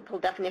and multiple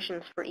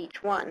definitions for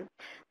each one.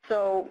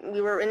 So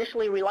we were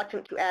initially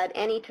reluctant to add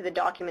any to the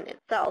document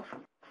itself.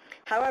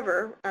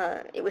 However,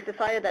 it was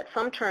decided that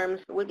some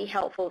terms would be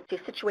helpful to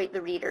situate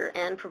the reader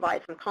and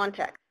provide some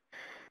context.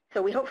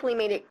 So we hopefully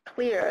made it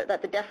clear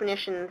that the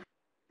definitions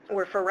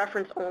were for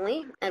reference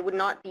only and would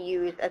not be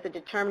used as a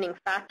determining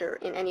factor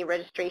in any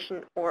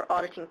registration or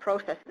auditing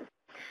processes.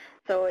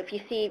 So if you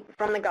see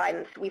from the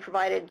guidance, we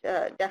provided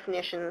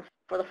definitions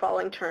for the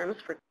following terms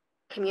for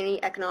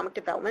community economic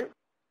development,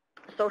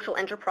 social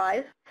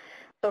enterprise,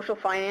 social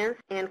finance,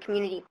 and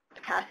community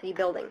capacity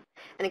building.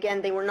 And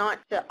again, they were not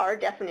our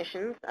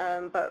definitions,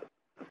 but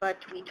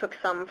we took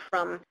some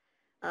from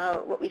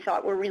what we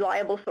thought were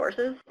reliable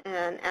sources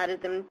and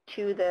added them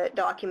to the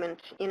document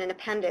in an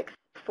appendix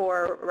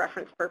for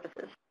reference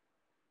purposes.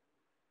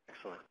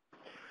 Excellent.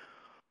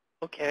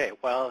 Okay,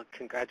 well,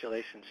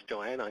 congratulations,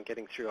 Joanne, on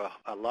getting through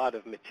a lot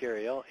of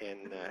material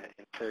in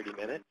 30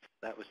 minutes.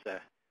 That was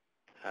a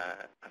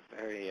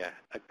very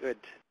good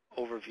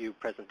overview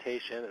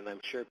presentation, and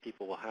I'm sure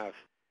people will have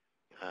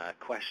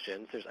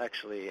questions. There's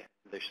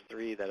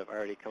 3 that have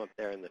already come up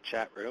there in the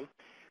chat room.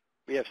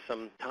 We have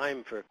some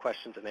time for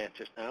questions and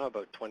answers now,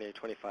 about 20 or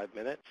 25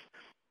 minutes.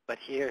 But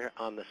here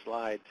on the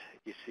slide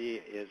you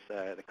see is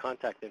the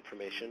contact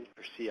information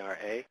for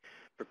CRA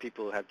for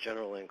people who have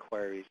general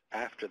inquiries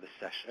after the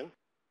session.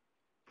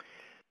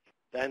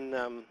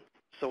 Then,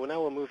 so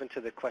now we'll move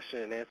into the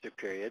question and answer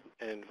period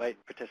and invite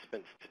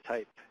participants to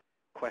type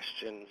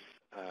questions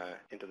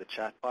into the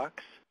chat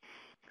box.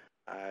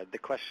 The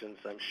questions,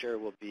 I'm sure,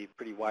 will be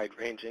pretty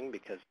wide-ranging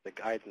because the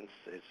guidance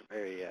is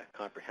very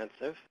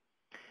comprehensive.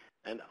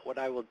 And what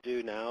I will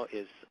do now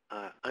is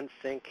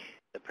unsync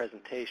the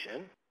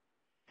presentation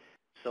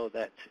so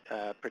that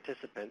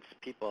participants,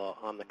 people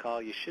on the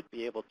call, you should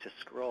be able to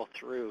scroll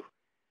through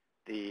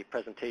the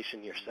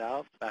presentation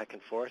yourself back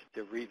and forth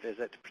to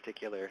revisit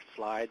particular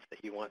slides that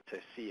you want to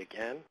see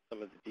again,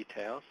 some of the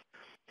details.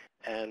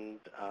 And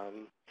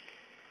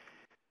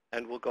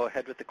we'll go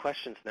ahead with the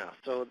questions now.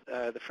 So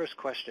the first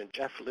question,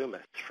 Jeff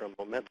Loomis from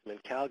Momentum in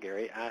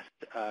Calgary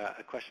asked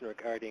a question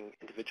regarding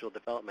individual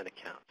development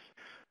accounts.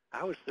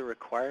 How is the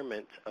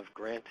requirement of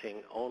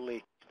granting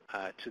only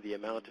to the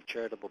amount of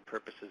charitable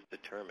purposes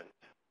determined?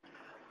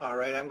 All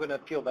right, I'm going to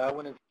field that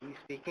one. It's E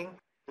speaking.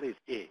 Please,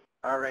 E.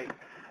 All right.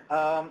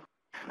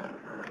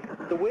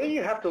 The way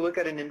you have to look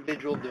at an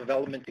individual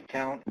development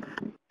account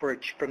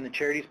from the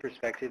charity's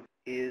perspective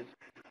is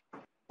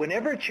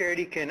whenever a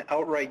charity can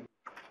outright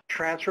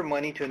transfer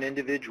money to an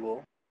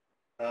individual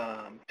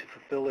to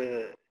fulfill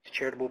a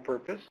charitable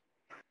purpose,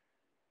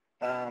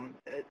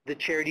 the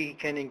charity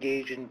can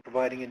engage in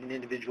providing an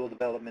individual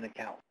development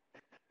account.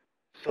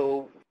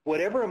 So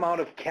whatever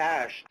amount of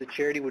cash the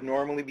charity would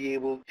normally be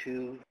able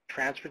to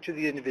transfer to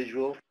the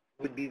individual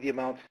would be the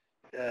amount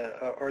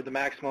or the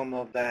maximum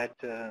of that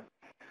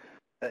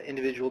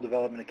individual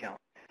development account.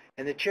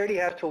 And the charity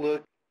has to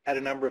look at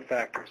a number of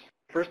factors.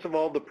 First of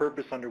all, the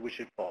purpose under which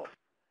it falls.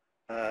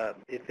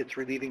 If it's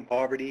relieving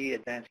poverty,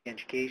 advancing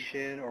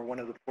education, or one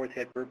of the fourth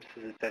head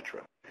purposes,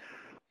 etc.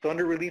 So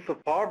under relief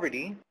of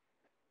poverty,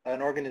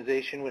 an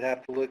organization would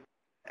have to look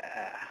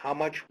at how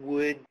much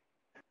would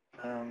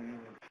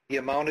the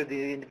amount of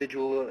the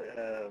individual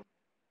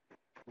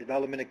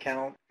development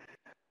account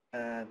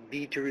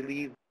be to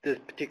relieve this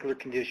particular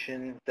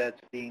condition that's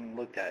being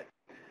looked at.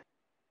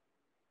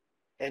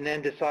 And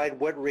then decide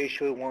what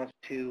ratio it wants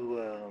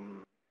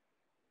to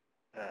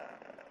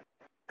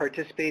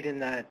participate in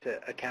that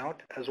account,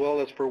 as well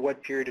as for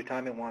what period of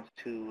time it wants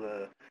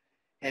to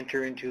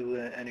enter into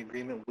an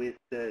agreement with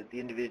the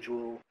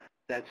individual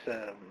that's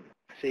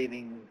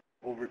saving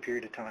over a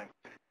period of time.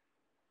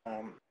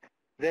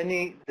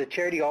 Then the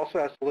charity also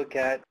has to look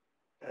at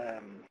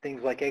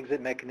things like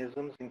exit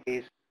mechanisms in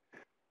case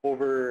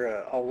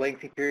over a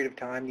lengthy period of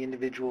time the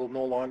individual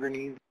no longer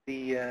needs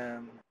the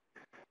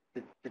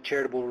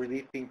charitable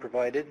relief being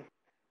provided,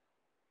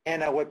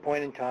 and at what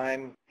point in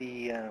time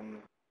the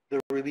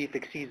relief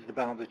exceeds the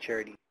bounds of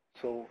charity.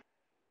 So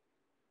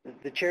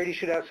the charity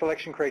should have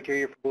selection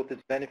criteria for both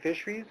its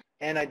beneficiaries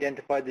and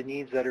identify the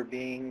needs that are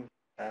being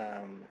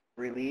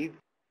relieved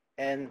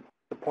and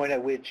the point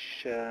at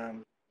which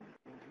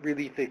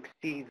relief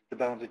exceeds the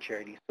bounds of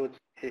charity. So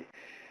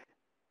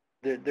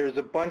there's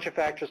a bunch of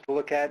factors to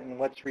look at, and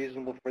what's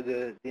reasonable for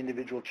the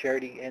individual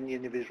charity and the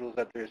individuals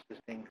that they're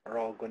assisting are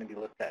all going to be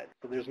looked at.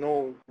 So there's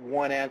no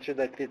one answer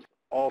that fits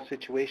all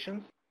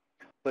situations,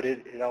 but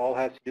it all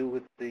has to do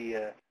with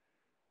the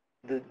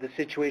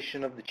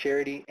situation of the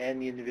charity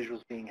and the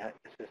individuals being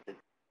assisted.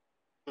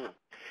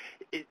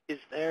 Is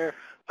there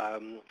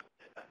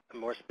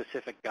more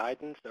specific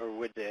guidance, or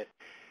would it?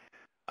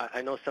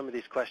 I know some of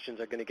these questions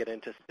are going to get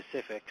into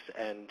specifics,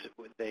 and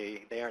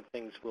they aren't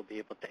things we'll be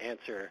able to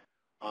answer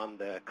on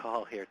the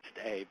call here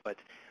today, but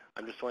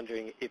I'm just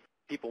wondering if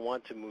people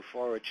want to move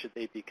forward, should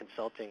they be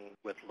consulting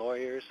with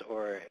lawyers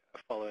or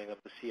following up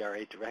the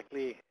CRA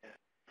directly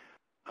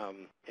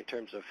in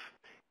terms of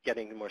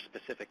getting more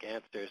specific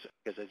answers?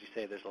 Because as you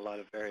say, there's a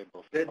lot of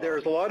variables.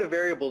 There's a lot of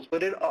variables,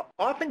 but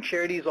often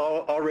charities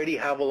already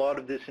have a lot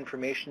of this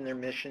information in their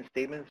mission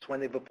statements. When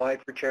they've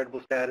applied for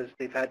charitable status,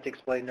 they've had to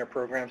explain their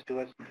programs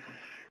to us.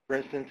 For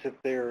instance,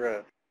 if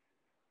they're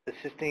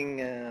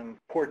assisting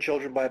poor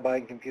children by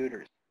buying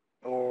computers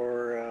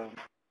or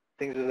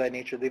things of that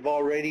nature, they've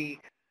already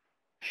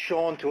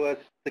shown to us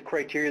the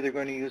criteria they're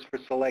going to use for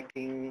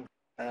selecting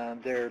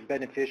their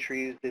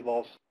beneficiaries. They've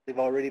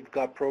already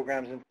got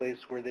programs in place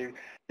where they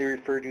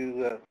refer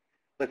to,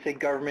 let's say,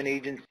 government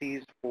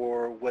agencies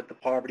for what the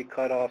poverty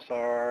cutoffs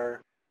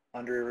are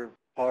under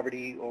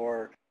poverty,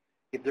 or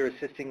if they're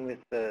assisting with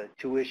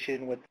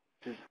tuition, what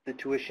the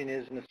tuition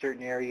is in a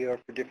certain area or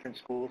for different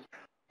schools.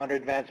 Under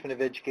advancement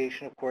of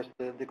education, of course,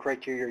 the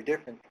criteria are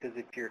different, because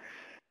if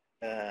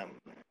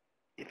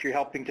you're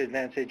helping to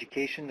advance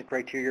education, the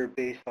criteria are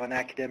based on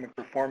academic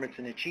performance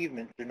and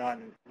achievement.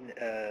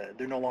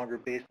 They're no longer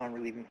based on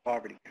relieving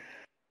poverty.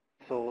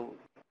 So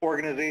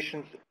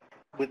organizations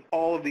with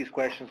all of these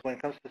questions, when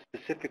it comes to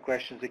specific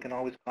questions, they can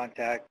always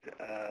contact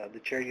the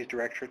Charities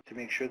Directorate to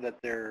make sure that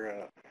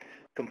they're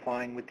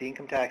complying with the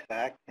Income Tax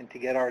Act and to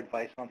get our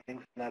advice on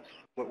things. And that's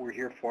what we're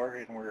here for,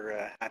 and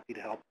we're happy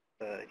to help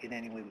in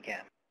any way we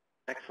can.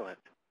 Excellent.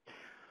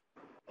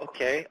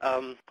 Okay,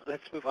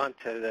 let's move on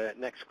to the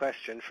next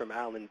question from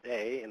Alan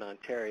Day in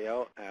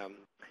Ontario.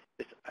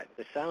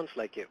 This sounds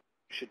like it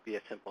should be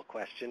a simple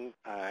question,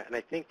 and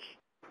I think,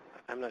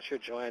 I'm not sure,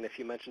 Joanne, if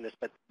you mentioned this,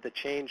 but the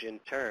change in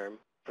term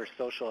for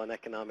social and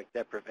economic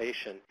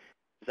deprivation,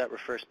 does that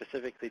refer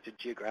specifically to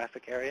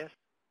geographic areas?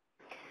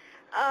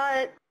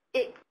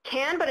 It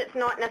can, but it's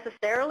not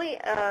necessarily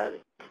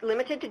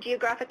limited to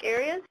geographic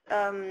areas.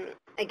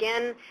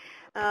 Again,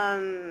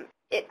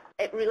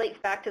 it relates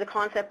back to the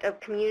concept of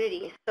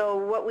community. So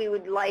what we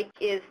would like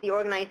is the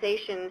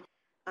organization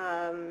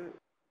can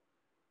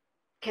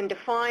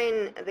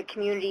define the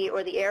community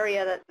or the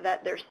area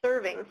that they're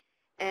serving,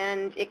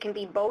 and it can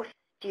be both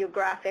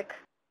geographic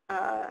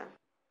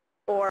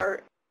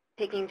or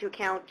taking into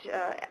account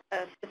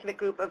a specific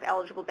group of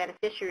eligible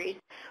beneficiaries,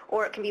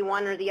 or it can be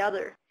one or the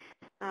other.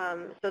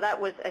 So that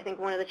was, I think,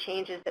 one of the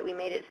changes that we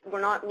made. We're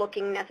not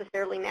looking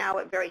necessarily now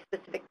at very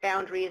specific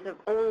boundaries of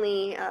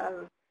only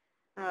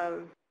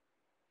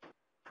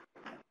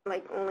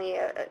only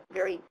a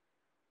very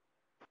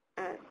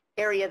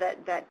area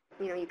that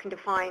you can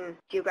define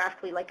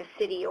geographically, like a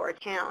city or a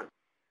town.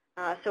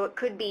 So it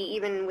could be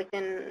even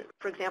within,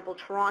 for example,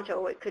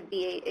 Toronto. It could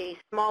be a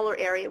smaller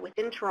area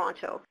within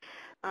Toronto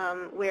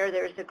where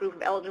there's a group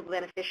of eligible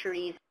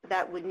beneficiaries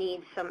that would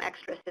need some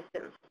extra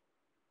assistance.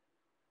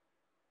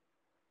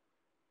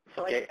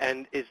 So okay,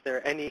 and is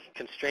there any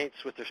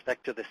constraints with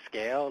respect to the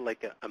scale,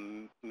 like a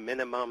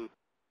minimum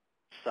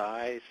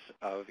size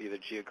of either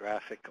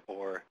geographic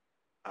or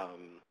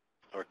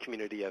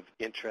community of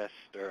interest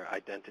or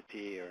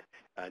identity or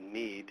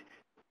need,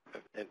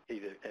 and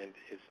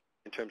is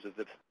in terms of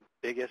the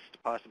biggest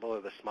possible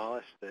or the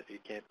smallest that you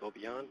can't go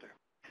beyond? Or?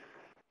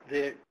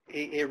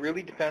 It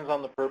really depends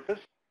on the purpose.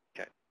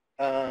 Okay.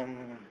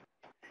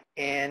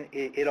 And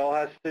it all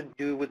has to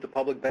do with the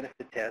public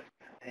benefit test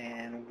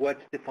and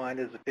what's defined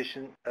as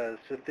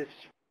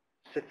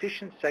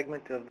sufficient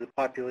segment of the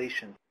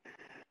population.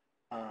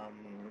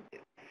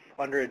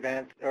 Under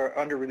advanced or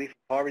under relief of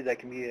poverty, that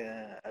can be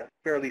a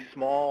fairly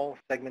small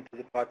segment of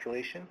the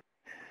population.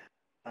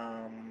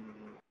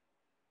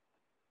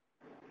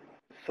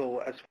 So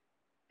as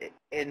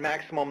in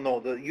maximum,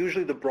 no.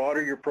 Usually, the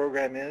broader your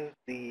program is,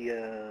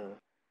 the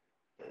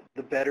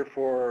better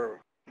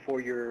for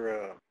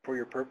your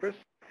purpose.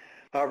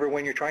 However,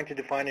 when you're trying to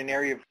define an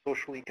area of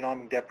social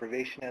economic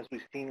deprivation, as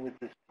we've seen with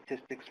the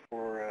statistics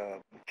for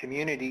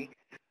community,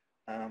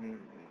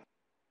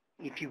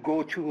 if you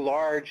go too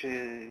large,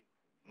 you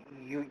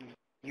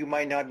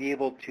might not be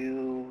able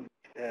to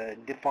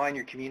define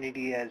your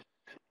community as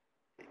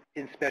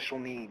in special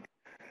need.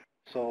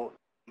 So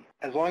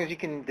as long as you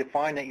can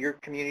define that your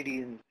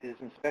community is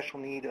in special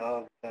need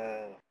of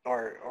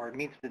or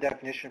meets the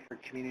definition for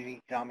community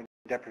economic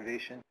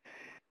deprivation,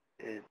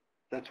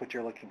 that's what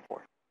you're looking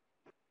for.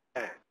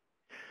 Okay.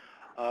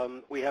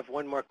 We have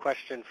one more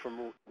question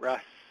from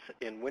Russ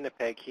in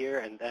Winnipeg here,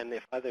 and then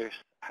if others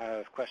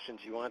have questions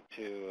you want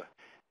to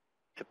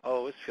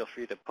pose, feel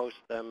free to post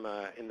them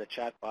in the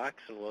chat box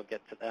and we'll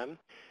get to them.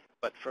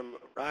 But from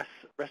Russ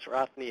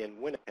Rothney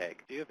in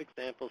Winnipeg, do you have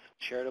examples of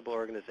charitable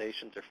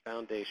organizations or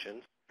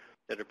foundations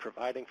that are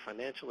providing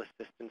financial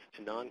assistance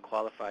to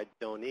non-qualified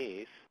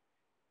donees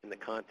in the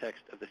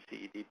context of the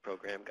CED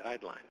program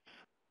guidelines?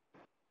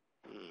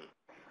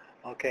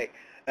 Okay.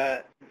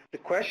 The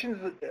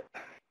questions,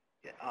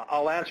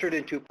 I'll answer it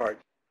in two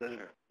parts.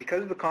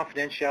 Because of the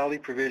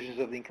confidentiality provisions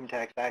of the Income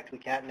Tax Act, we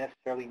can't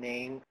necessarily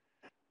name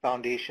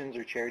foundations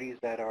or charities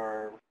that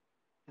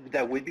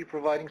would be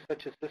providing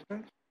such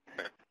assistance.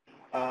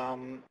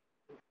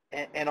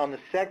 And on the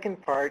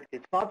second part,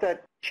 it's not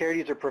that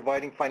charities are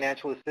providing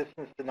financial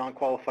assistance to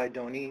non-qualified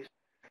donees,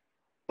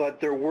 but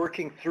they're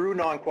working through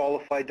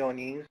non-qualified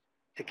donees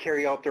to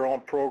carry out their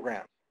own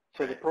programs.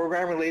 So the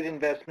program-related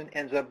investment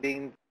ends up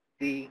being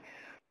the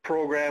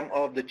program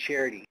of the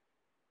charity.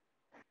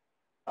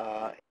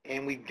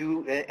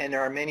 And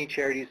there are many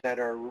charities that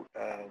are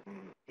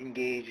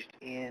engaged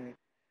in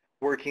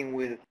working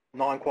with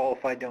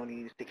non-qualified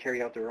donees to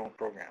carry out their own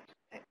programs.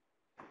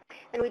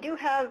 And we do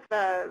have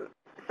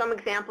some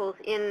examples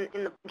in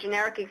the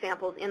generic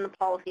examples in the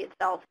policy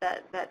itself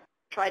that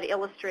try to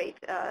illustrate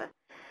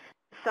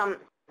some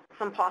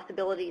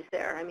possibilities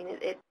there. I mean,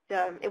 it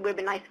would have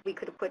been nice if we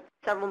could have put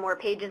several more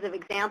pages of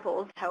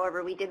examples.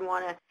 However, we did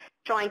want to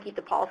try and keep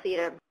the policy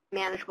at a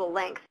manageable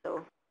length.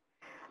 So,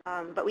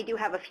 but we do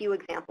have a few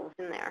examples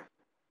in there.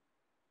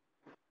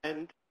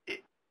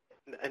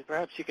 And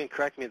perhaps you can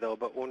correct me though,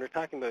 but when we're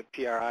talking about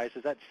PRIs,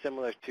 is that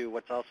similar to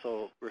what's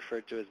also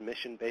referred to as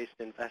mission-based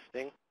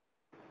investing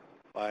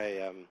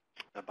by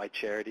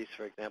charities,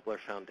 for example, or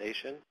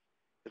foundations?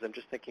 Because I'm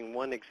just thinking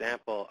one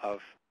example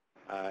of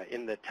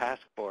in the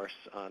task force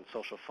on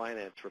social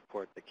finance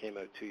report that came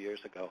out 2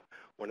 years ago,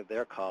 one of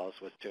their calls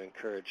was to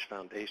encourage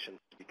foundations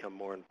to become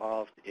more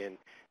involved in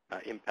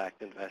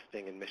impact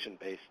investing and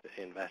mission-based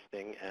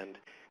investing, and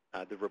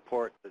the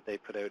report that they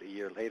put out a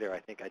year later, I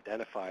think,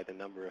 identified a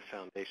number of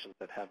foundations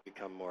that have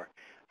become more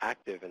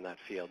active in that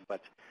field.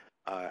 But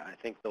I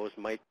think those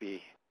might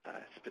be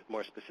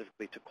more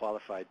specifically to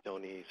qualified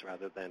donees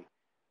rather than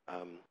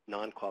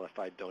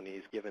non-qualified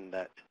donees, given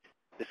that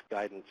this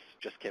guidance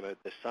just came out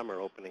this summer,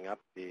 opening up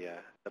the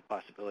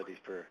possibility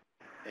for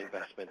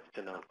investment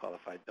to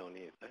non-qualified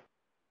donees.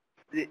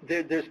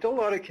 There's still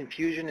a lot of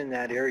confusion in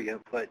that area,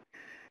 but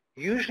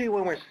usually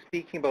when we're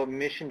speaking about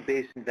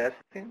mission-based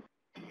investing,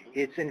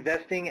 it's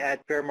investing at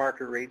fair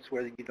market rates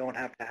where you don't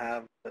have to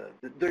have,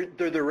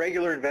 they're the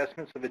regular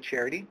investments of a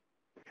charity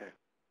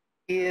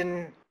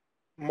in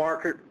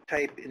market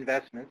type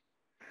investments,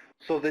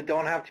 so they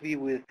don't have to be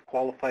with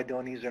qualified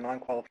donees or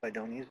non-qualified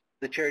donees.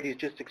 The charity is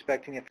just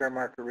expecting a fair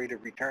market rate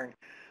of return.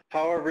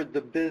 However,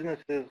 the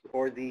businesses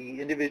or the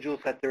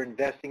individuals that they're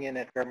investing in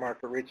at fair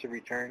market rates of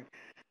return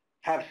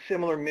have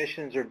similar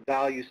missions or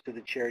values to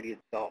the charity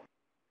itself.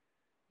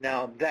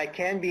 Now, that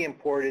can be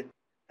imported,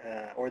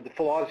 or the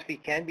philosophy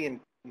can be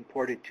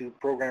imported to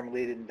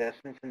program-related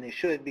investments, and they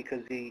should,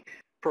 because the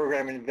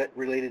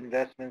program-related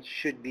investments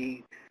should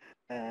be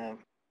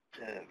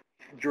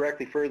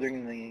directly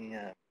furthering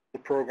the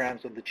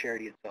programs of the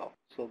charity itself.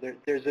 So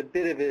there's a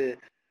bit of a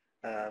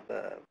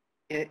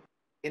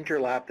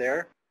interlap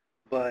there,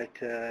 but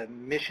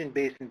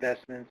mission-based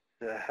investments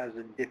has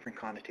a different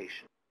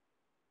connotation.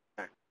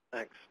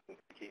 Thanks,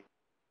 Keith.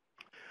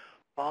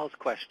 Paul's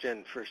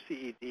question: for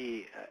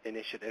CED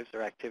initiatives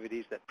or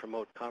activities that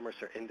promote commerce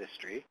or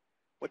industry,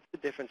 what's the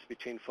difference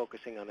between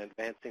focusing on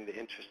advancing the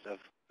interests of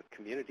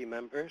community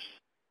members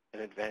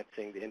and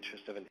advancing the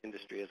interests of an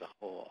industry as a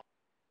whole?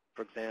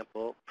 For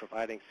example,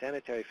 providing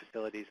sanitary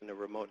facilities in a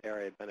remote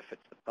area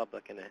benefits the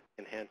public and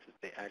enhances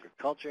the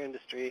agriculture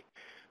industry,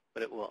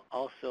 but it will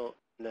also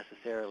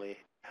necessarily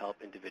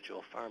help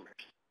individual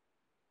farmers.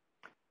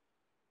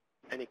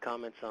 Any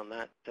comments on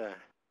that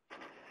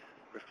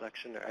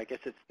reflection? Or I guess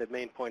it's the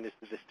main point is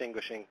the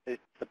distinguishing,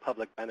 it's the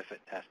public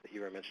benefit test that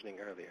you were mentioning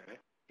earlier, right?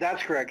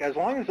 That's correct. As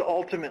long as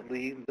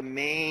ultimately the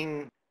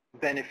main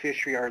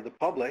beneficiary are the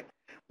public,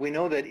 we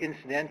know that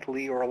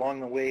incidentally or along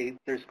the way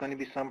there's going to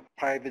be some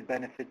private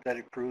benefit that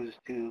accrues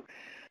to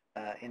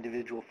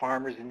individual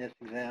farmers in this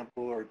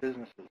example or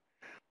businesses.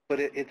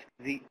 But it's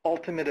the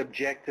ultimate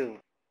objective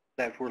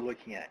that we're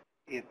looking at.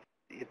 If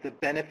the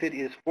benefit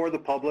is for the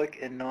public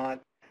and not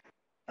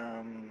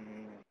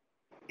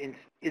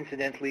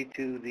incidentally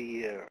to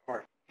the,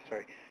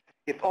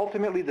 if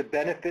ultimately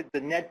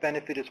the net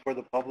benefit is for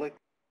the public,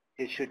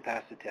 it should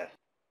pass the test.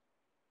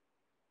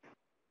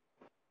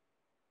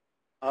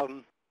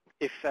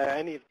 If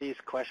any of these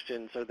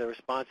questions or the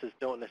responses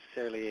don't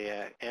necessarily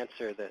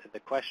answer the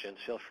questions,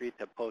 feel free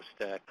to post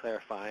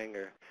clarifying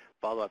or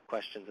follow-up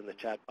questions in the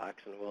chat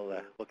box, and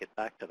we'll get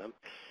back to them.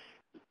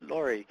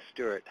 Lori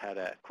Stewart had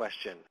a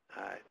question.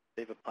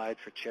 They've applied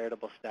for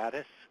charitable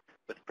status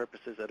with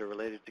purposes that are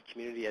related to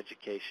community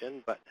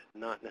education, but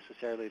not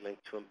necessarily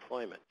linked to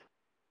employment.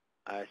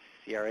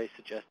 CRA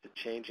suggested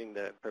changing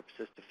the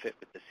purposes to fit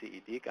with the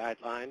CED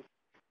guidelines.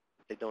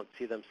 They don't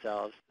see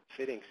themselves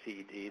fitting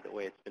CED the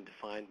way it's been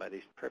defined by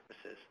these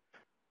purposes.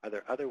 Are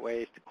there other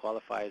ways to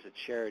qualify as a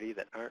charity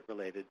that aren't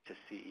related to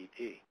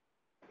CED?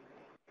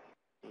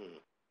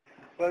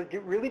 Well,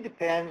 it really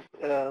depends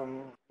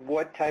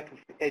what type of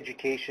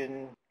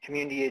education,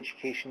 community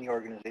education the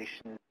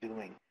organization is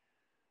doing.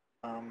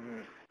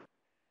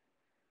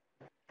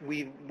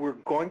 We're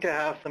going to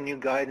have some new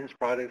guidance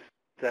products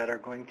that are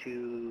going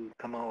to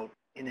come out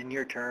in the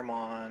near term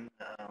on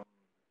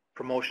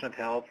promotion of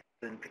health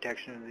and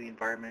protection of the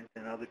environment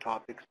and other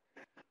topics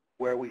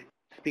where we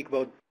speak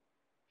about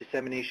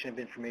dissemination of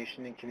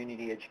information and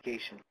community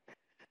education.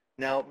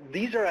 Now,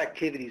 these are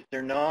activities.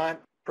 They're not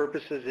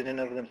purposes in and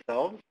of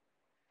themselves.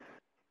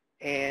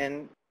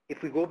 And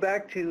if we go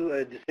back to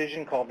a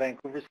decision called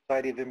Vancouver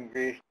Society of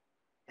Immigrant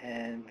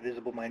and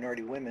Visible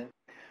Minority Women,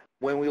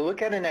 when we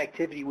look at an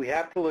activity, we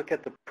have to look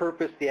at the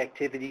purpose the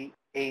activity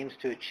aims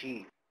to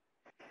achieve.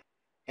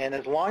 And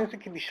as long as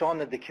it can be shown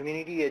that the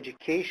community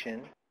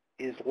education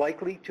is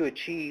likely to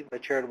achieve a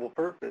charitable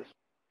purpose,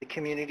 the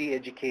community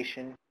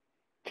education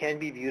can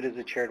be viewed as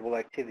a charitable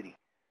activity.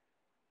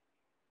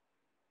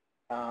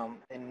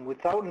 And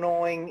without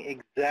knowing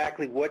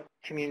exactly what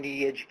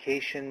community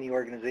education the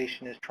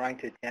organization is trying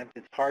to attempt,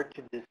 it's hard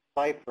to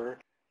decipher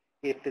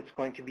if it's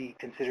going to be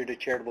considered a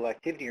charitable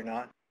activity or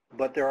not,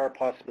 but there are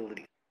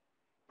possibilities.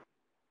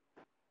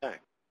 Okay.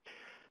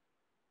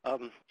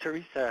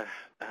 Teresa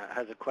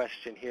has a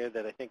question here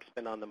that I think has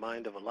been on the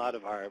mind of a lot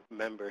of our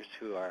members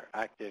who are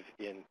active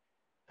in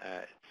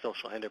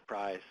social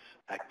enterprise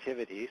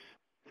activities,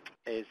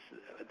 is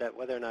that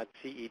whether or not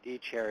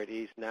CED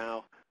charities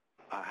now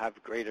have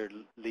greater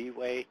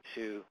leeway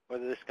to,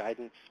 whether this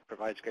guidance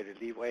provides greater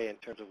leeway in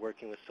terms of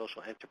working with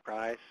social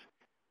enterprise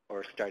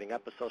or starting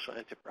up a social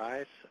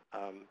enterprise.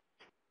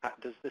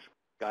 Does this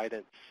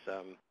guidance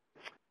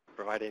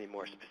provide any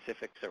more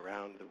specifics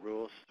around the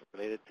rules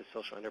related to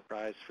social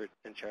enterprise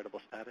and charitable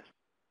status?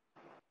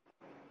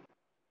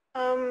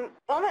 Well,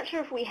 I'm not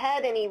sure if we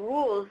had any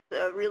rules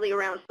really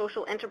around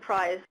social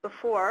enterprise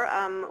before.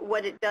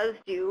 What it does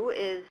do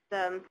is,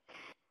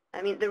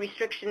 I mean, the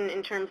restriction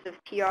in terms of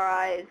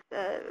PRIs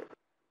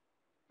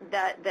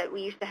that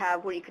we used to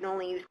have, where you can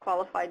only use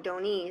qualified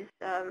donees,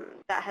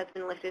 that has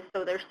been lifted.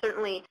 So there's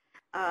certainly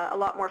a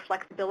lot more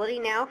flexibility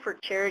now for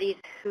charities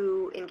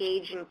who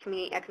engage in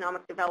community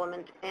economic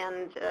development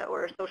and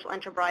or social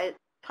enterprise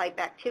type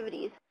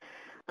activities.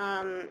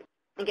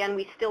 Again,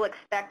 we still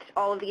expect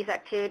all of these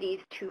activities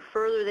to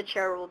further the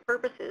charitable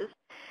purposes,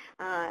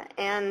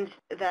 and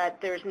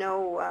that there's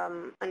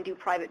no undue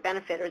private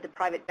benefit, or the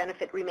private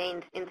benefit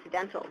remains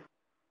incidental.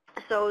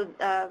 So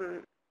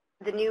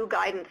the new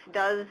guidance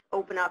does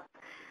open up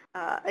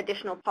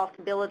additional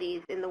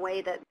possibilities in the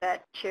way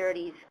that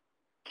charities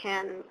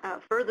can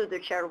further their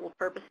charitable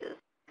purposes.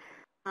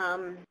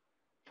 But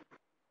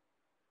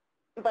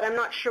I'm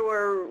not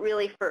sure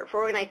really for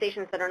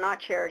organizations that are not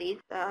charities,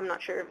 I'm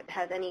not sure if it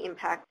has any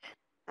impact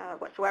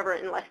whatsoever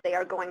unless they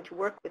are going to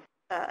work with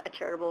a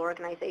charitable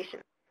organization.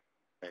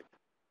 Right.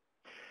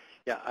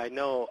 Yeah, I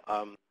know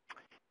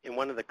in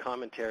one of the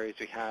commentaries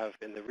we have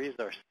in the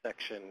resource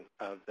section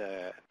of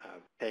the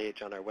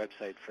page on our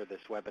website for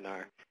this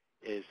webinar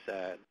is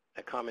a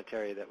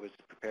commentary that was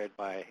prepared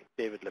by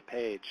David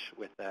LePage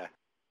with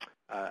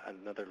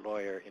another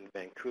lawyer in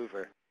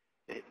Vancouver.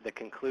 The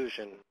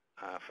conclusion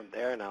from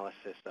their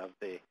analysis of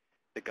the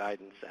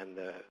guidance and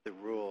the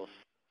rules,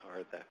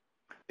 or the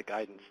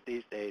guidance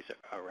these days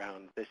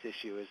around this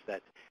issue, is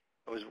that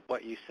it was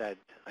what you said,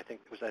 I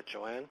think, was that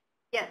Joanne?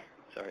 Yes.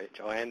 Sorry,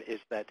 Joanne, is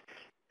that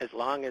as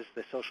long as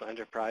the social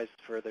enterprise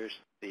furthers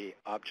the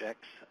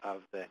objects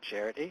of the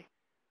charity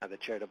and the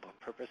charitable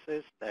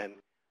purposes, then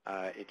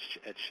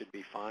it should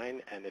be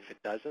fine, and if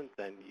it doesn't,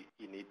 then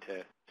you need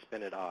to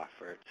spin it off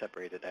or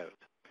separate it out.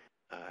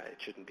 It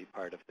shouldn't be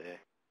part of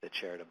the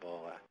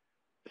charitable,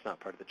 it's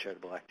not part of the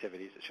charitable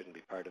activities, it shouldn't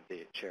be part of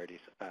the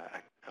charities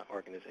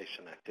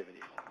organization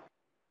activities.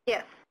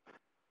 Yes.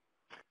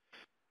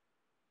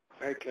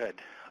 Very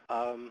good.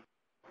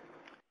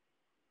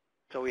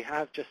 So we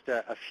have just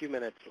a few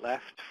minutes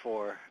left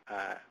for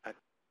a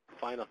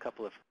final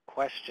couple of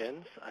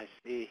questions. I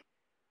see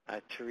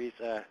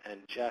Teresa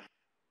and Jeff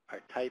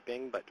are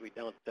typing, but we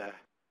don't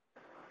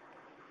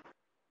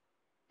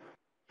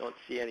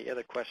see any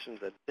other questions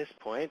at this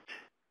point.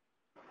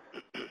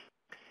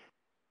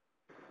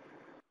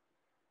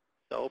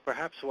 So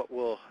perhaps what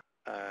we'll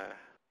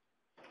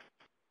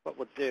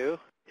do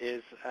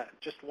is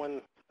just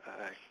one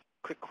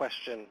quick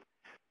question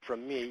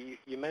from me.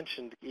 You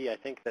mentioned, Guy, I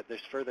think that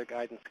there's further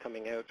guidance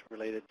coming out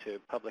related to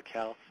public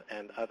health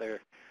and other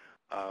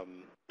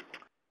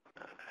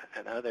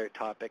and other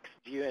topics,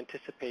 do you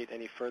anticipate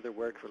any further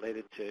work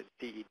related to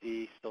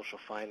CED, social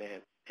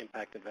finance,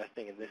 impact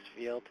investing in this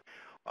field,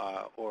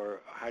 or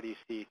how do you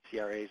see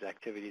CRA's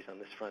activities on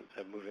this front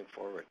moving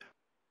forward?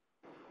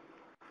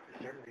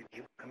 Is there a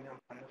review coming up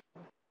on this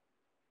one?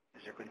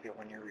 Is there going to be a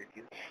one-year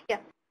review? Yeah.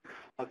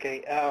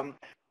 Okay.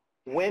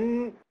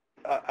 When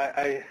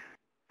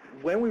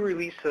we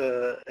release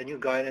a new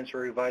guidance or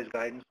revised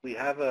guidance, we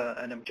have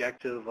an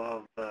objective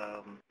of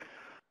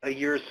a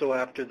year or so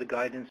after the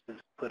guidance is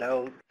put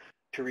out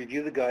to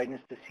review the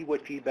guidance, to see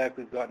what feedback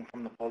we've gotten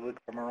from the public,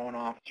 from our own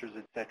officers,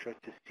 etc.,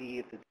 to see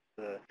if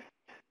it's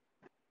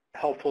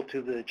helpful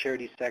to the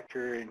charity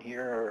sector in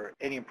here or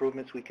any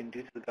improvements we can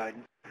do to the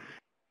guidance.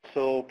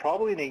 So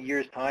probably in a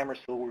year's time or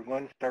so, we're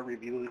going to start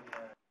reviewing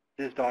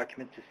this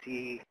document to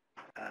see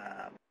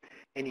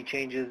any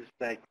changes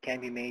that can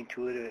be made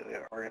to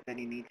it, or if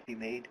any need to be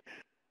made.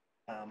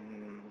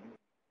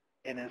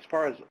 And as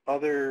far as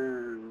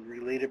other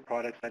related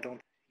products, I don't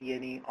see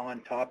any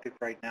on topic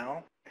right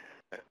now.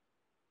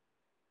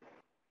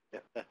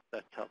 Yeah,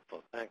 that's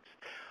helpful. Thanks.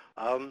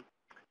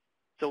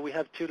 So we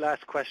have two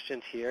last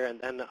questions here,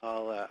 and then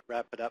I'll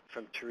wrap it up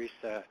from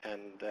Teresa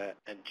and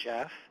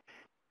Jeff.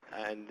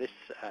 And this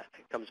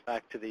comes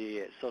back to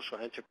the social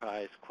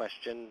enterprise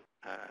question,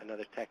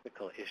 another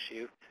technical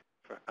issue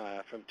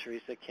from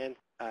Teresa. Can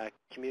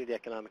community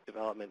economic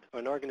development, or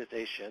an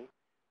organization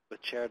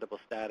with charitable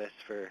status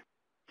for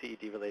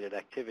CED-related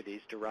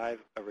activities, derive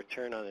a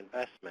return on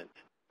investment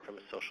from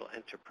a social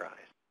enterprise?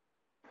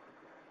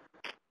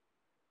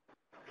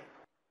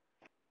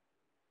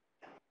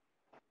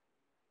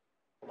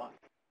 Hold on.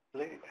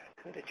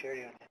 Could a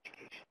charity on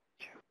education?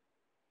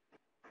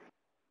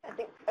 I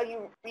think, are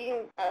you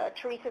reading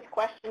Teresa's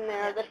question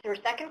there? That's your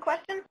second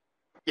question?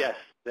 Yes,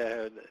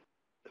 the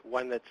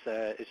one that's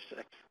is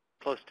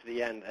close to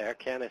the end there.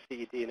 Can a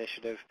CED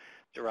initiative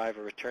derive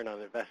a return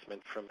on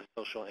investment from a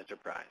social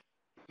enterprise?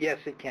 Yes,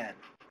 it can.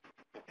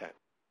 Okay.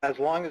 As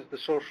long as the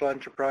social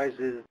enterprise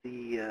is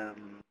the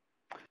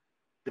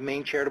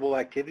main charitable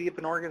activity of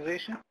an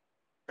organization.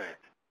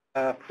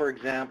 Right. For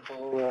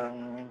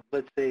example,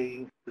 let's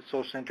say the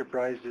social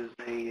enterprise is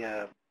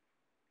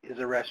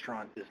a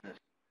restaurant business,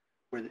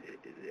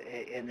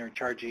 and they're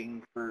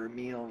charging for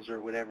meals or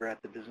whatever at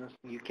the business.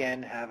 You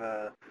can have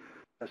a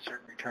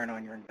certain return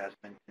on your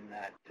investment in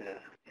that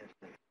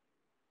instance.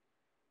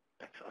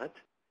 Excellent.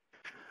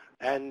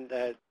 And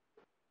the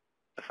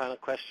final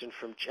question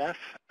from Jeff,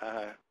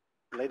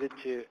 related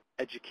to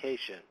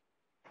education.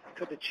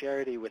 Could a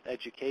charity with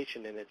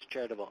education in its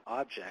charitable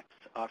objects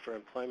offer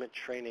employment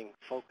training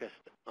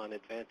focused on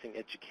advancing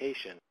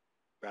education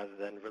rather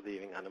than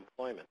relieving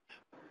unemployment?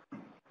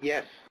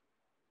 Yes,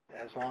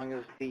 as long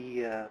as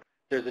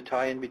there's a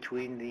tie-in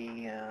between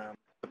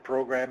the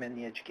program and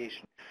the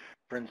education.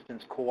 For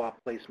instance, co-op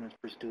placements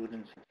for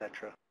students,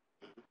 etc.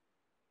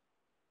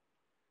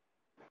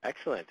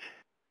 Excellent.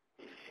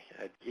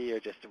 You're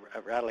just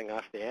rattling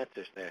off the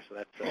answers there, so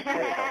that's very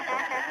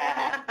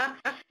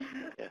helpful.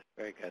 Yes,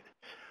 very good.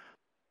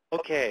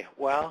 Okay,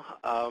 well,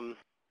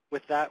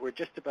 with that, we're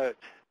just about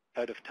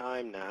out of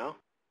time now,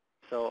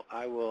 so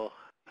I will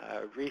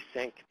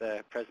resync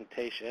the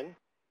presentation,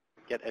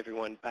 get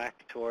everyone back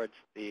towards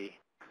the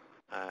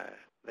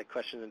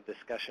question and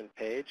discussion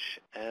page,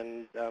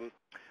 and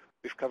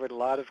we've covered a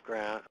lot of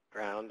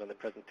ground on the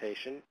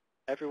presentation.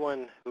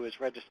 Everyone who is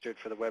registered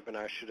for the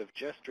webinar should have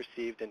just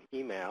received an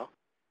email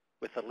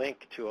with a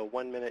link to a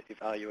 1-minute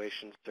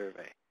evaluation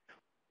survey.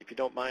 If you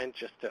don't mind,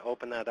 just to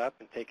open that up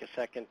and take a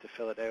second to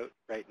fill it out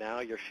right now.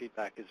 Your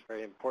feedback is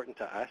very important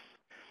to us.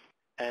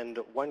 And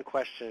one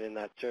question in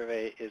that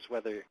survey is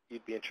whether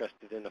you'd be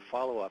interested in a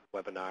follow-up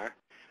webinar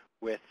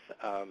with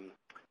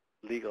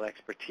legal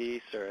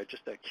expertise, or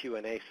just a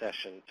Q&A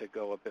session to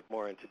go a bit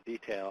more into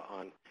detail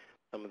on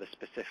some of the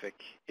specific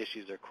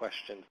issues or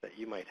questions that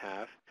you might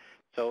have.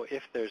 So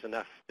if there's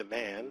enough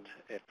demand,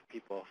 if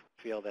people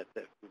feel that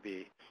it would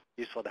be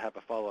useful to have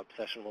a follow-up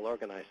session, we'll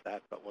organize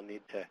that, but we'll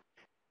need to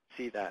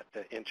see that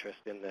interest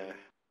in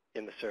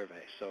the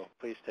survey. So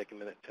please take a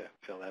minute to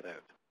fill that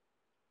out.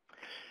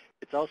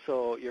 It's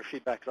also, your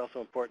feedback is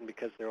also important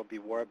because there will be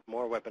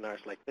more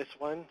webinars like this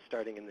one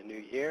starting in the new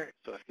year.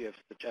 So if you have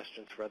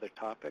suggestions for other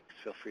topics,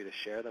 feel free to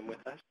share them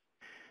with us,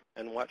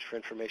 and watch for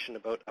information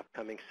about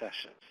upcoming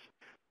sessions.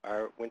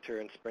 Our winter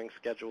and spring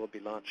schedule will be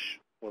launched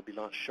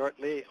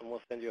shortly, and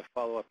we'll send you a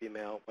follow-up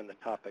email when the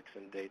topics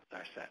and dates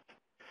are set.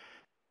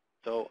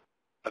 So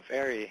a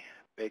very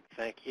big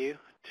thank you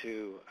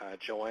to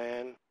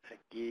Joanne,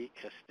 Guy,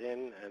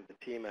 Christine, and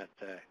the team at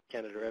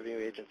Canada Revenue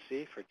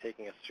Agency for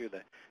taking us through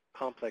the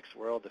complex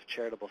world of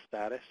charitable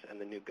status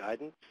and the new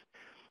guidance.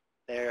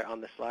 There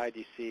on the slide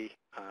you see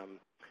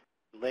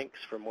links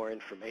for more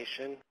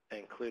information,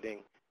 including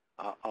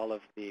all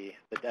of the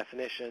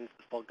definitions,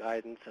 the full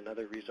guidance, and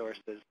other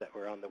resources that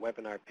were on the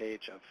webinar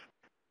page of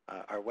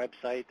our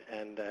website,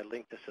 and a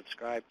link to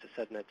subscribe to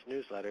CEDNet's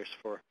newsletters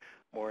for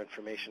more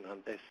information on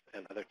this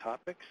and other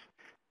topics.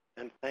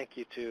 And thank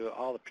you to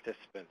all the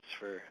participants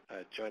for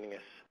joining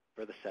us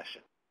for the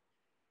session.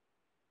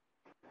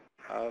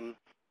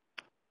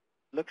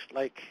 looks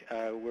like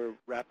we're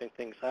wrapping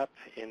things up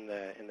in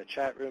the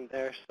chat room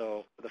there.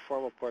 So the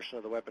formal portion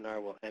of the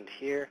webinar will end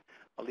here.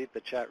 I'll leave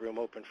the chat room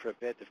open for a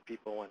bit if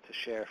people want to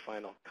share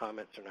final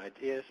comments or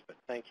ideas. But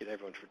thank you to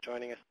everyone for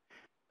joining us,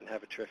 and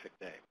have a terrific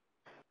day.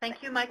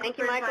 Thank you, Michael, Thank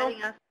you, for Michael.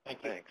 inviting us.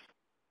 Thank you. Thanks.